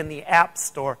ID in the App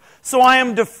Store. So I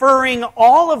am deferring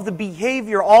all of the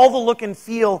behavior, all the look and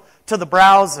feel to the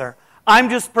browser. I'm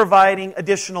just providing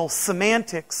additional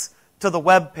semantics to the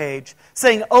web page,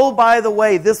 saying, oh, by the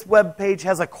way, this web page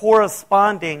has a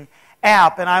corresponding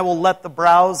app, and I will let the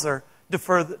browser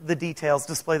defer the details,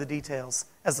 display the details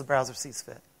as the browser sees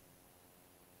fit.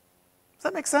 Does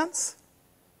that make sense?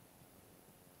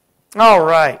 All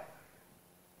right.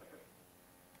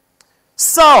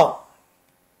 So,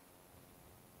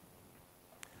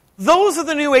 those are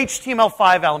the new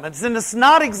HTML5 elements, and it's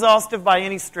not exhaustive by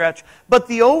any stretch, but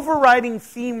the overriding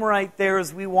theme right there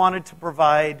is we wanted to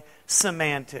provide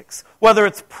semantics. Whether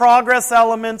it's progress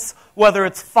elements, whether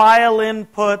it's file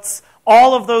inputs,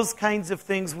 all of those kinds of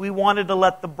things, we wanted to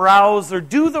let the browser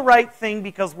do the right thing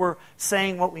because we're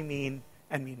saying what we mean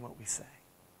and mean what we say.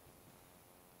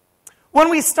 When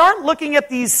we start looking at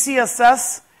these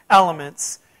CSS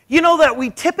elements, you know that we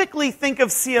typically think of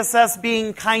CSS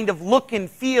being kind of look and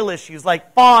feel issues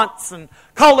like fonts and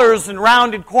colors and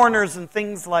rounded corners and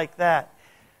things like that.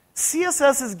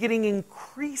 CSS is getting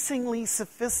increasingly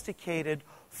sophisticated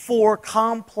for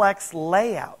complex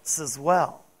layouts as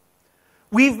well.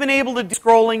 We've been able to do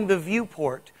scrolling the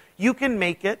viewport. You can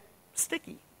make it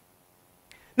sticky.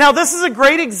 Now, this is a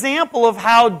great example of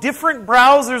how different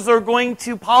browsers are going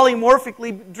to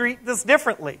polymorphically treat this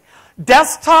differently.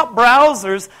 Desktop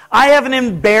browsers, I have an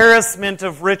embarrassment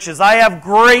of riches. I have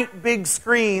great big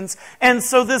screens, and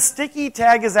so this sticky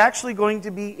tag is actually going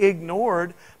to be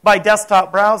ignored by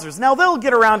desktop browsers. Now, they'll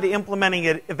get around to implementing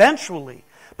it eventually,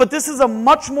 but this is a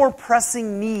much more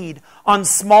pressing need on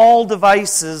small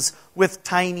devices with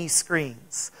tiny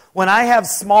screens. When I have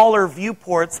smaller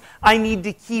viewports, I need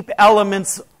to keep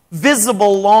elements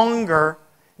visible longer,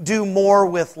 do more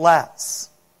with less.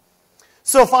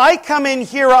 So if I come in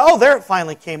here, oh, there it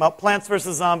finally came up, Plants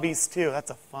vs. Zombies 2.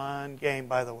 That's a fun game,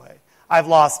 by the way. I've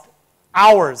lost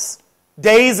hours,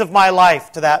 days of my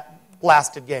life to that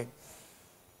blasted game.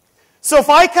 So if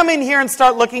I come in here and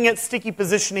start looking at sticky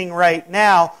positioning right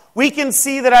now, we can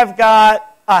see that I've got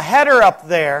a header up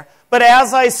there, but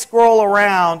as I scroll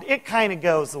around, it kind of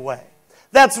goes away.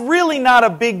 That's really not a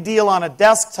big deal on a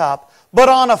desktop, but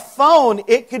on a phone,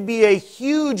 it could be a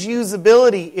huge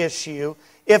usability issue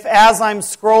if as I'm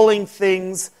scrolling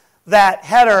things, that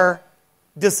header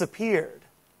disappeared.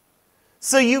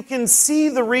 So you can see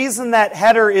the reason that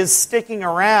header is sticking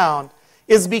around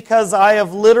is because I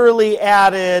have literally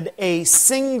added a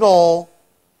single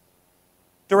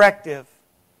directive,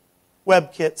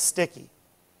 WebKit sticky.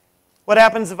 What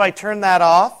happens if I turn that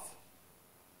off?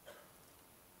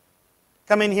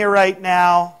 Come in here right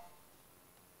now,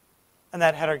 and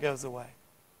that header goes away.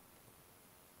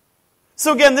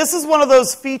 So again, this is one of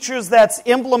those features that's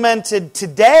implemented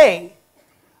today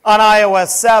on iOS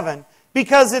 7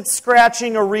 because it's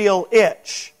scratching a real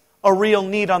itch, a real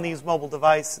need on these mobile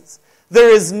devices.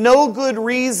 There is no good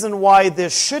reason why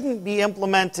this shouldn't be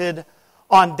implemented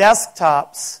on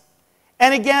desktops.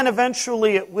 And again,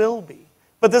 eventually it will be.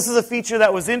 But this is a feature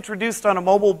that was introduced on a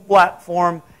mobile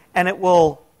platform, and it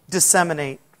will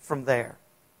disseminate from there.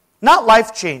 Not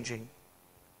life-changing,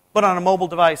 but on a mobile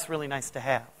device, really nice to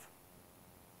have.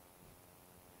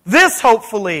 This,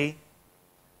 hopefully,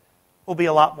 will be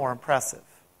a lot more impressive.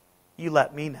 You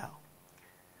let me know.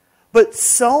 But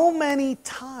so many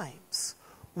times,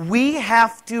 we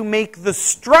have to make the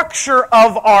structure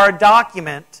of our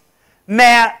document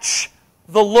match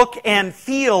the look and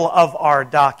feel of our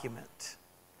document.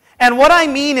 And what I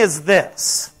mean is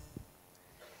this.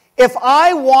 If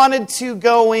I wanted to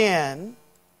go in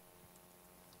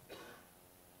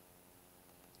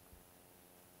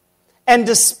and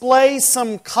display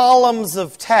some columns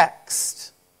of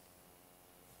text,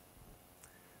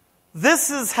 this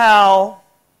is how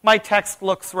my text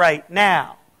looks right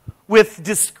now, with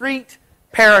discrete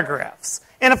paragraphs.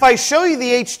 And if I show you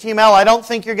the HTML, I don't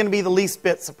think you're going to be the least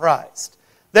bit surprised.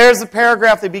 There's a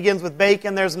paragraph that begins with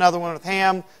bacon, there's another one with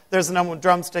ham, there's another one with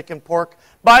drumstick and pork.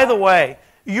 By the way,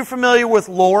 are you familiar with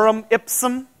lorem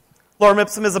ipsum? Lorem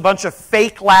ipsum is a bunch of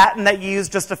fake Latin that you use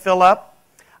just to fill up.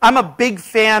 I'm a big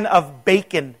fan of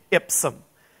bacon ipsum.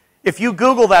 If you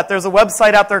Google that, there's a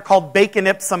website out there called Bacon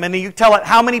Ipsum, and you tell it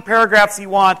how many paragraphs you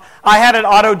want. I had it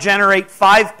auto-generate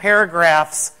 5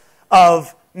 paragraphs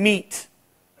of meat.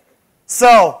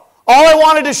 So, all I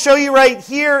wanted to show you right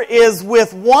here is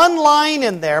with one line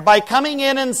in there, by coming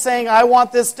in and saying, I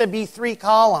want this to be 3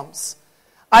 columns,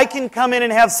 I can come in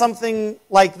and have something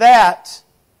like that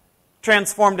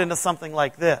transformed into something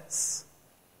like this.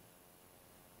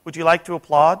 Would you like to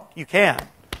applaud? You can.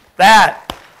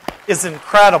 That is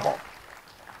incredible.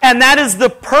 And that is the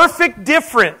perfect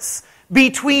difference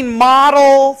between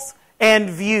models and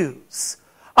views.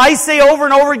 I say over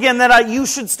and over again that you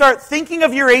should start thinking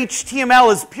of your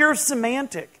HTML as pure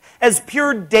semantic, as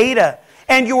pure data,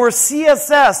 and your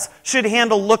CSS should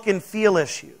handle look and feel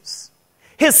issues.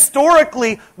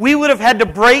 Historically, we would have had to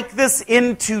break this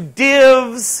into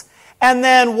divs, and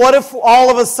then what if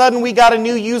all of a sudden we got a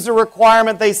new user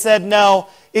requirement? They said, no,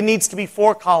 it needs to be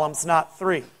 4 columns, not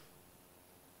 3.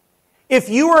 If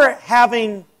you were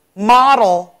having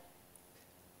model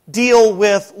deal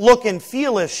with look and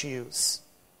feel issues,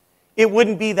 it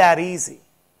wouldn't be that easy.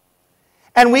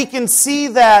 And we can see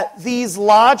that these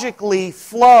logically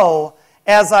flow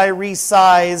as I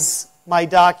resize my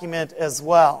document as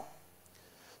well.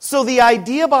 So the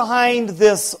idea behind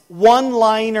this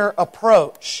one-liner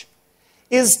approach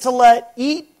is to let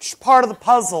each part of the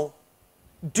puzzle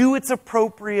do its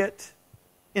appropriate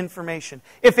information.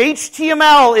 If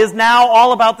HTML is now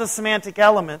all about the semantic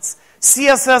elements,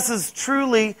 CSS is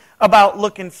truly about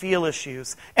look and feel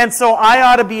issues. And so I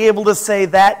ought to be able to say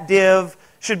that div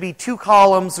should be 2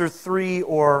 columns or 3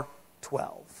 or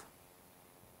 12.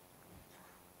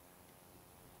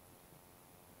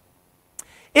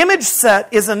 Image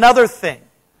set is another thing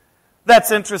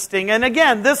that's interesting. And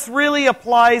again, this really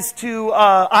applies to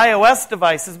iOS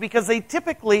devices because they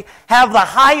typically have the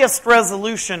highest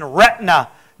resolution Retina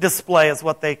display is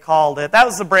what they called it. That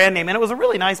was the brand name, and it was a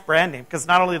really nice brand name because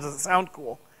not only does it sound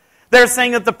cool, they're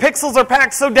saying that the pixels are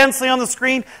packed so densely on the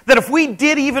screen that if we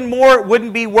did even more, it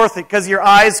wouldn't be worth it because your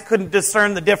eyes couldn't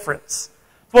discern the difference.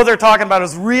 What they're talking about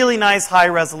is really nice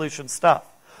high-resolution stuff.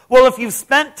 Well, if you've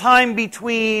spent time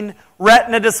between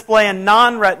Retina display and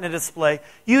non-Retina display,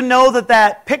 you know that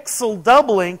that pixel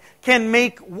doubling can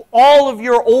make all of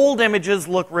your old images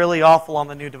look really awful on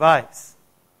the new device.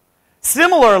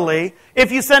 Similarly,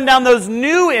 if you send down those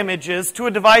new images to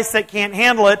a device that can't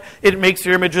handle it, it makes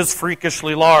your images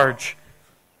freakishly large.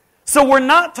 So we're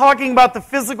not talking about the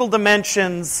physical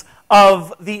dimensions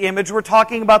of the image, we're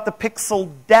talking about the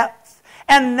pixel depth.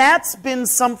 And that's been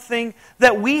something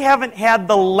that we haven't had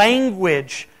the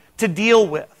language to deal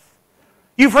with.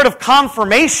 You've heard of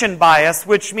confirmation bias,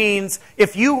 which means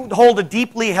if you hold a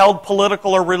deeply held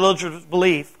political or religious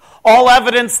belief, all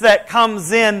evidence that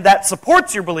comes in that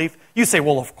supports your belief, you say,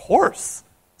 well, of course.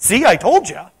 See, I told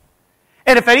you.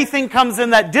 And if anything comes in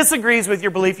that disagrees with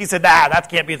your belief, you say, nah, that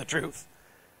can't be the truth.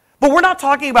 But we're not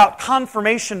talking about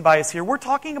confirmation bias here. We're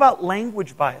talking about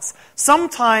language bias.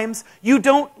 Sometimes you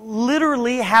don't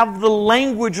literally have the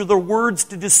language or the words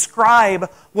to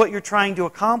describe what you're trying to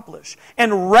accomplish.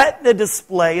 And Retina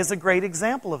display is a great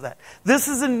example of that. This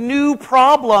is a new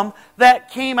problem that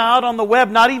came out on the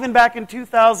web, not even back in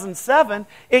 2007.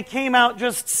 It came out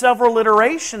just several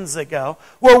iterations ago,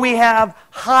 where we have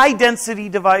high-density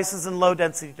devices and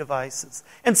low-density devices.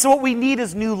 And so what we need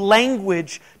is new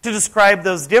language to describe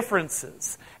those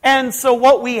differences. And so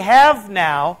what we have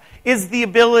now is the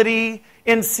ability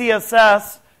in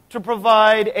CSS to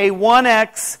provide a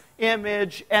 1x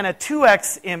image and a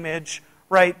 2x image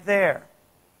right there.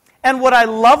 And what I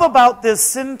love about this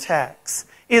syntax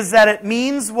is that it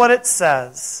means what it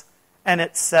says, and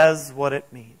it says what it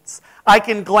means. I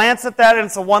can glance at that, and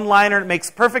it's a one-liner, and it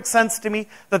makes perfect sense to me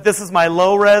that this is my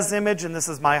low-res image and this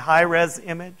is my high-res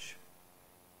image.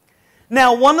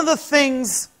 Now, one of the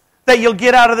things that you'll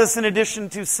get out of this in addition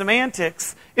to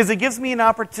semantics is it gives me an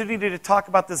opportunity to talk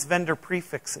about this vendor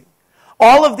prefixing.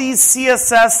 All of these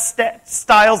CSS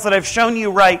styles that I've shown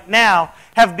you right now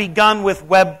have begun with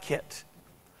WebKit.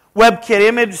 WebKit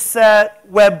image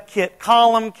set, WebKit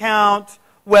column count,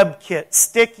 WebKit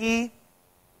sticky.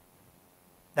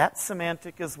 That's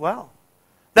semantic as well.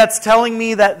 That's telling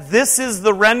me that this is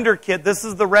the render kit, this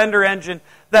is the render engine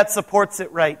that supports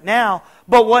it right now.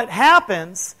 But what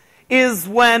happens is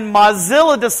when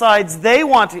Mozilla decides they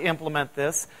want to implement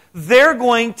this, they're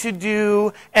going to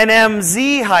do an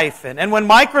MZ hyphen. And when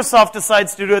Microsoft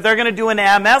decides to do it, they're going to do an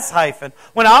MS hyphen.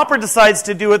 When Opera decides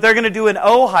to do it, they're going to do an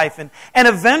O hyphen. And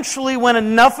eventually, when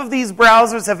enough of these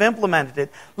browsers have implemented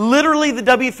it, literally the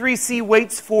W3C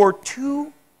waits for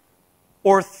 2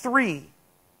 or 3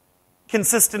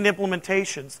 consistent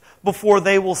implementations before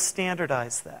they will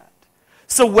standardize that.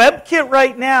 So WebKit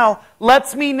right now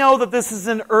lets me know that this is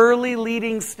an early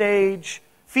leading stage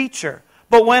feature.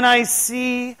 But when I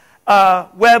see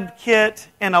WebKit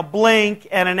and a blink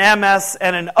and an MS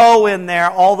and an O in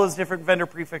there, all those different vendor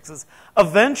prefixes,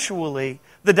 eventually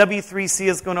the W3C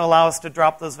is going to allow us to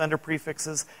drop those vendor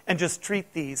prefixes and just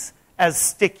treat these as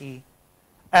sticky,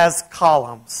 as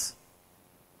columns,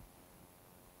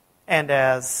 and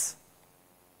as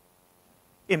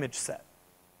image set.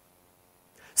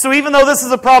 So even though this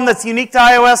is a problem that's unique to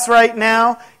iOS right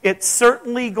now, it's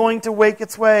certainly going to wake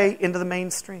its way into the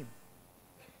mainstream.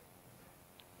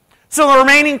 So the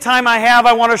remaining time I have,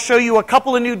 I want to show you a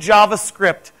couple of new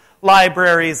JavaScript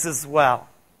libraries as well.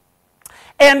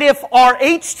 And if our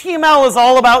HTML is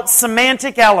all about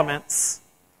semantic elements,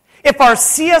 if our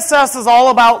CSS is all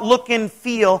about look and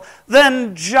feel,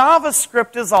 then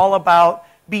JavaScript is all about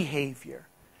behavior.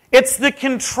 It's the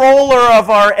controller of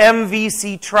our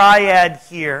MVC triad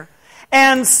here.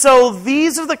 And so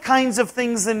these are the kinds of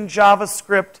things in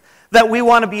JavaScript that we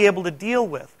want to be able to deal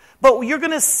with. But you're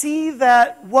going to see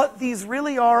that what these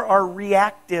really are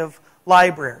reactive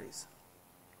libraries.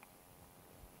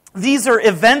 These are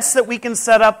events that we can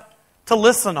set up to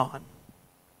listen on,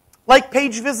 like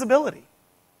page visibility.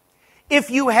 If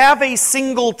you have a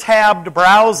single tabbed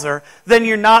browser, then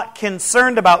you're not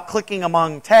concerned about clicking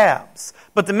among tabs.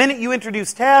 But the minute you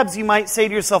introduce tabs, you might say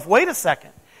to yourself, wait a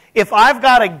second. If I've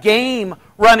got a game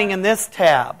running in this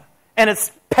tab, and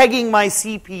it's pegging my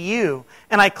CPU,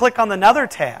 and I click on another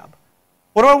tab,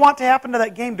 what do I want to happen to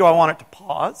that game? Do I want it to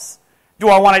pause? Do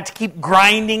I want it to keep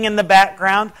grinding in the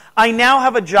background? I now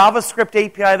have a JavaScript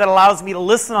API that allows me to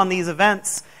listen on these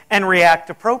events and react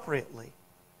appropriately.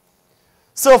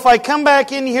 So if I come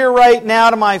back in here right now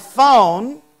to my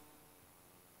phone,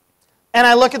 and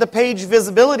I look at the page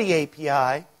visibility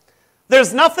API,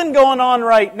 there's nothing going on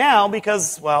right now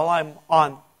because, well, I'm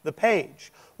on the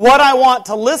page. What I want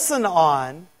to listen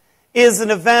on is an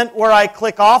event where I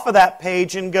click off of that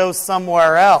page and go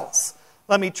somewhere else.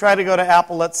 Let me try to go to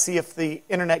Apple. Let's see if the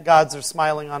internet gods are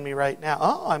smiling on me right now.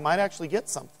 Oh, I might actually get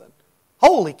something.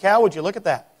 Holy cow, would you look at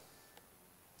that?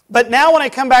 But now when I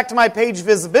come back to my page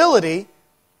visibility,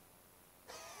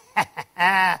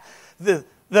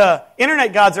 the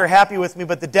internet gods are happy with me,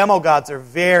 but the demo gods are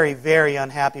very, very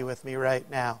unhappy with me right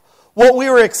now. What we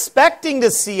were expecting to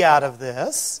see out of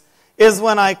this is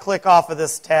when I click off of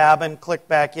this tab and click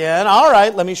back in, all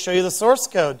right, let me show you the source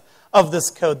code of this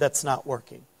code that's not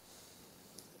working.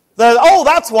 Oh,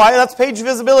 that's why. That's page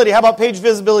visibility. How about page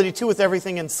visibility 2 with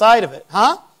everything inside of it?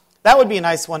 Huh? That would be a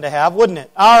nice one to have, wouldn't it?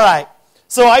 All right.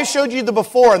 So I showed you the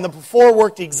before, and the before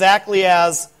worked exactly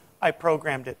as I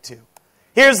programmed it to.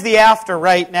 Here's the after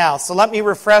right now. So let me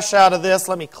refresh out of this.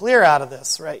 Let me clear out of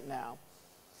this right now.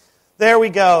 There we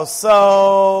go.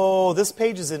 So this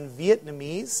page is in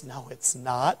Vietnamese. No, it's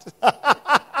not.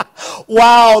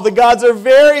 Wow, the gods are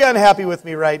very unhappy with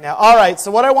me right now. All right,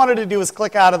 so what I wanted to do is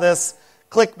click out of this,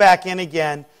 click back in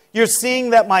again. You're seeing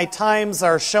that my times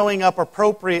are showing up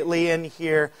appropriately in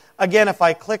here. Again, if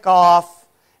I click off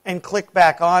and click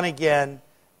back on again,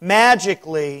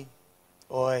 magically,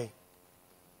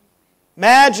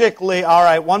 magically, all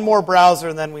right, one more browser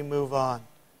and then we move on.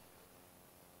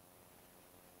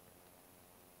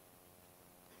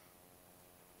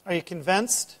 Are you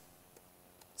convinced?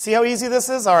 See how easy this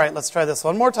is? All right, let's try this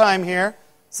one more time here.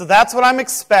 So that's what I'm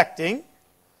expecting.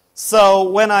 So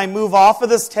when I move off of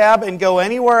this tab and go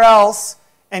anywhere else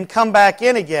and come back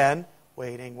in again,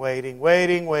 waiting.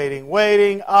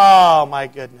 Oh, my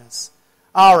goodness.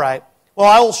 All right. Well,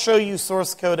 I will show you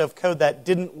source code of code that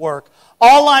didn't work.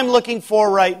 All I'm looking for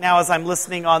right now is I'm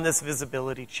listening on this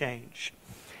visibility change.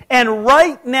 And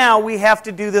right now, we have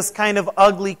to do this kind of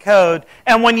ugly code.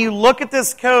 And when you look at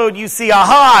this code, you see,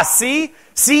 aha, see?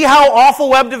 See how awful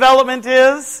web development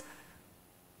is?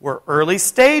 We're early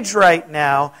stage right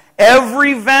now.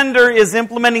 Every vendor is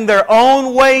implementing their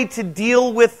own way to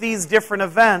deal with these different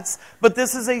events. But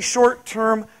this is a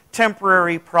short-term,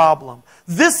 temporary problem.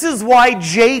 This is why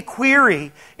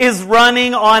jQuery is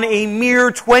running on a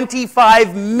mere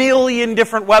 25 million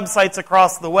different websites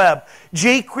across the web.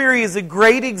 jQuery is a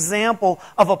great example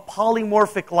of a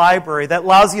polymorphic library that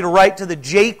allows you to write to the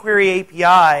jQuery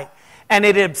API, and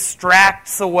it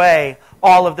abstracts away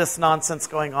all of this nonsense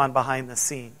going on behind the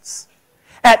scenes.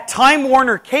 At Time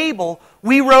Warner Cable,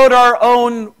 we wrote our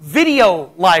own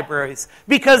video libraries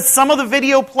because some of the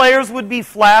video players would be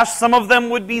Flash, some of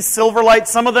them would be Silverlight,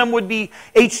 some of them would be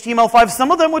HTML5, some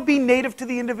of them would be native to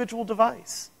the individual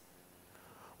device.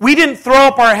 We didn't throw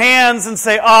up our hands and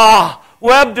say,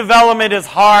 web development is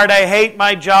hard, I hate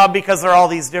my job because there are all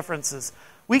these differences.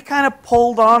 We kind of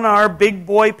pulled on our big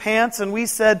boy pants and we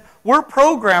said, we're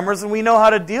programmers and we know how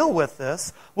to deal with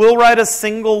this. We'll write a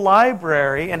single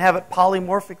library and have it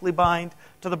polymorphically bind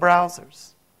to the browsers.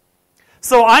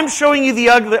 So I'm showing you the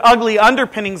ugly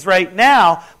underpinnings right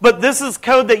now, but this is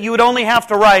code that you would only have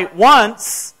to write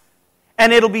once,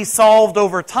 and it'll be solved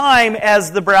over time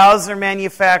as the browser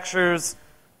manufacturers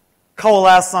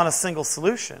coalesce on a single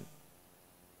solution.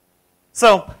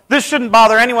 So this shouldn't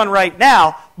bother anyone right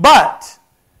now, but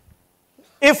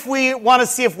If we want to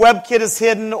see if WebKit is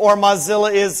hidden or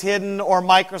Mozilla is hidden or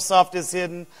Microsoft is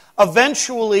hidden,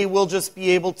 eventually we'll just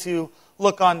be able to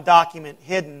look on document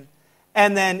hidden.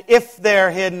 And then if they're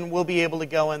hidden, we'll be able to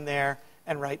go in there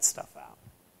and write stuff out.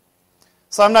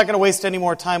 So I'm not going to waste any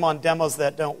more time on demos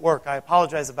that don't work. I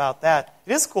apologize about that.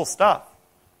 It is cool stuff.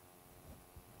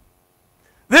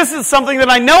 This is something that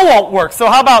I know won't work, so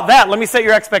how about that? Let me set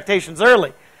your expectations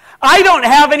early. I don't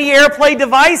have any AirPlay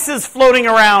devices floating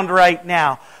around right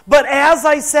now. But as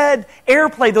I said,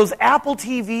 AirPlay, those Apple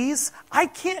TVs, I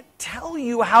can't tell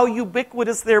you how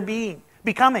ubiquitous they're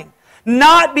becoming.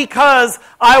 Not because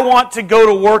I want to go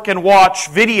to work and watch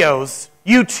videos,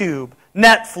 YouTube,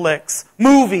 Netflix,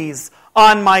 movies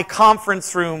on my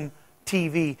conference room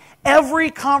TV.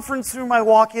 Every conference room I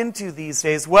walk into these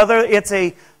days, whether it's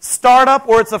a startup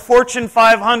or it's a Fortune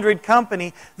 500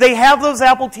 company, they have those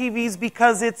Apple TVs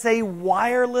because it's a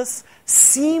wireless,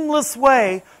 seamless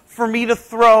way for me to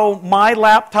throw my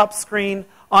laptop screen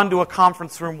onto a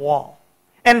conference room wall.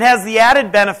 And it has the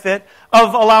added benefit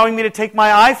of allowing me to take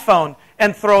my iPhone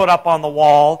and throw it up on the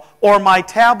wall, or my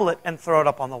tablet and throw it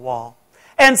up on the wall.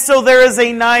 And so there is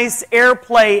a nice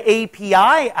AirPlay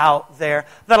API out there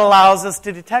that allows us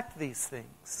to detect these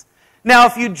things. Now,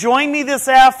 if you join me this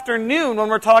afternoon when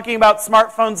we're talking about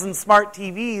smartphones and smart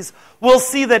TVs, we'll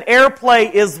see that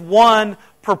AirPlay is one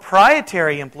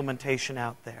proprietary implementation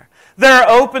out there. There are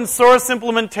open source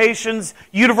implementations,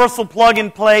 Universal Plug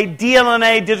and Play,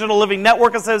 DLNA, Digital Living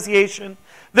Network Association.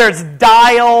 There's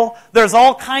Dial. There's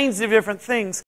all kinds of different things.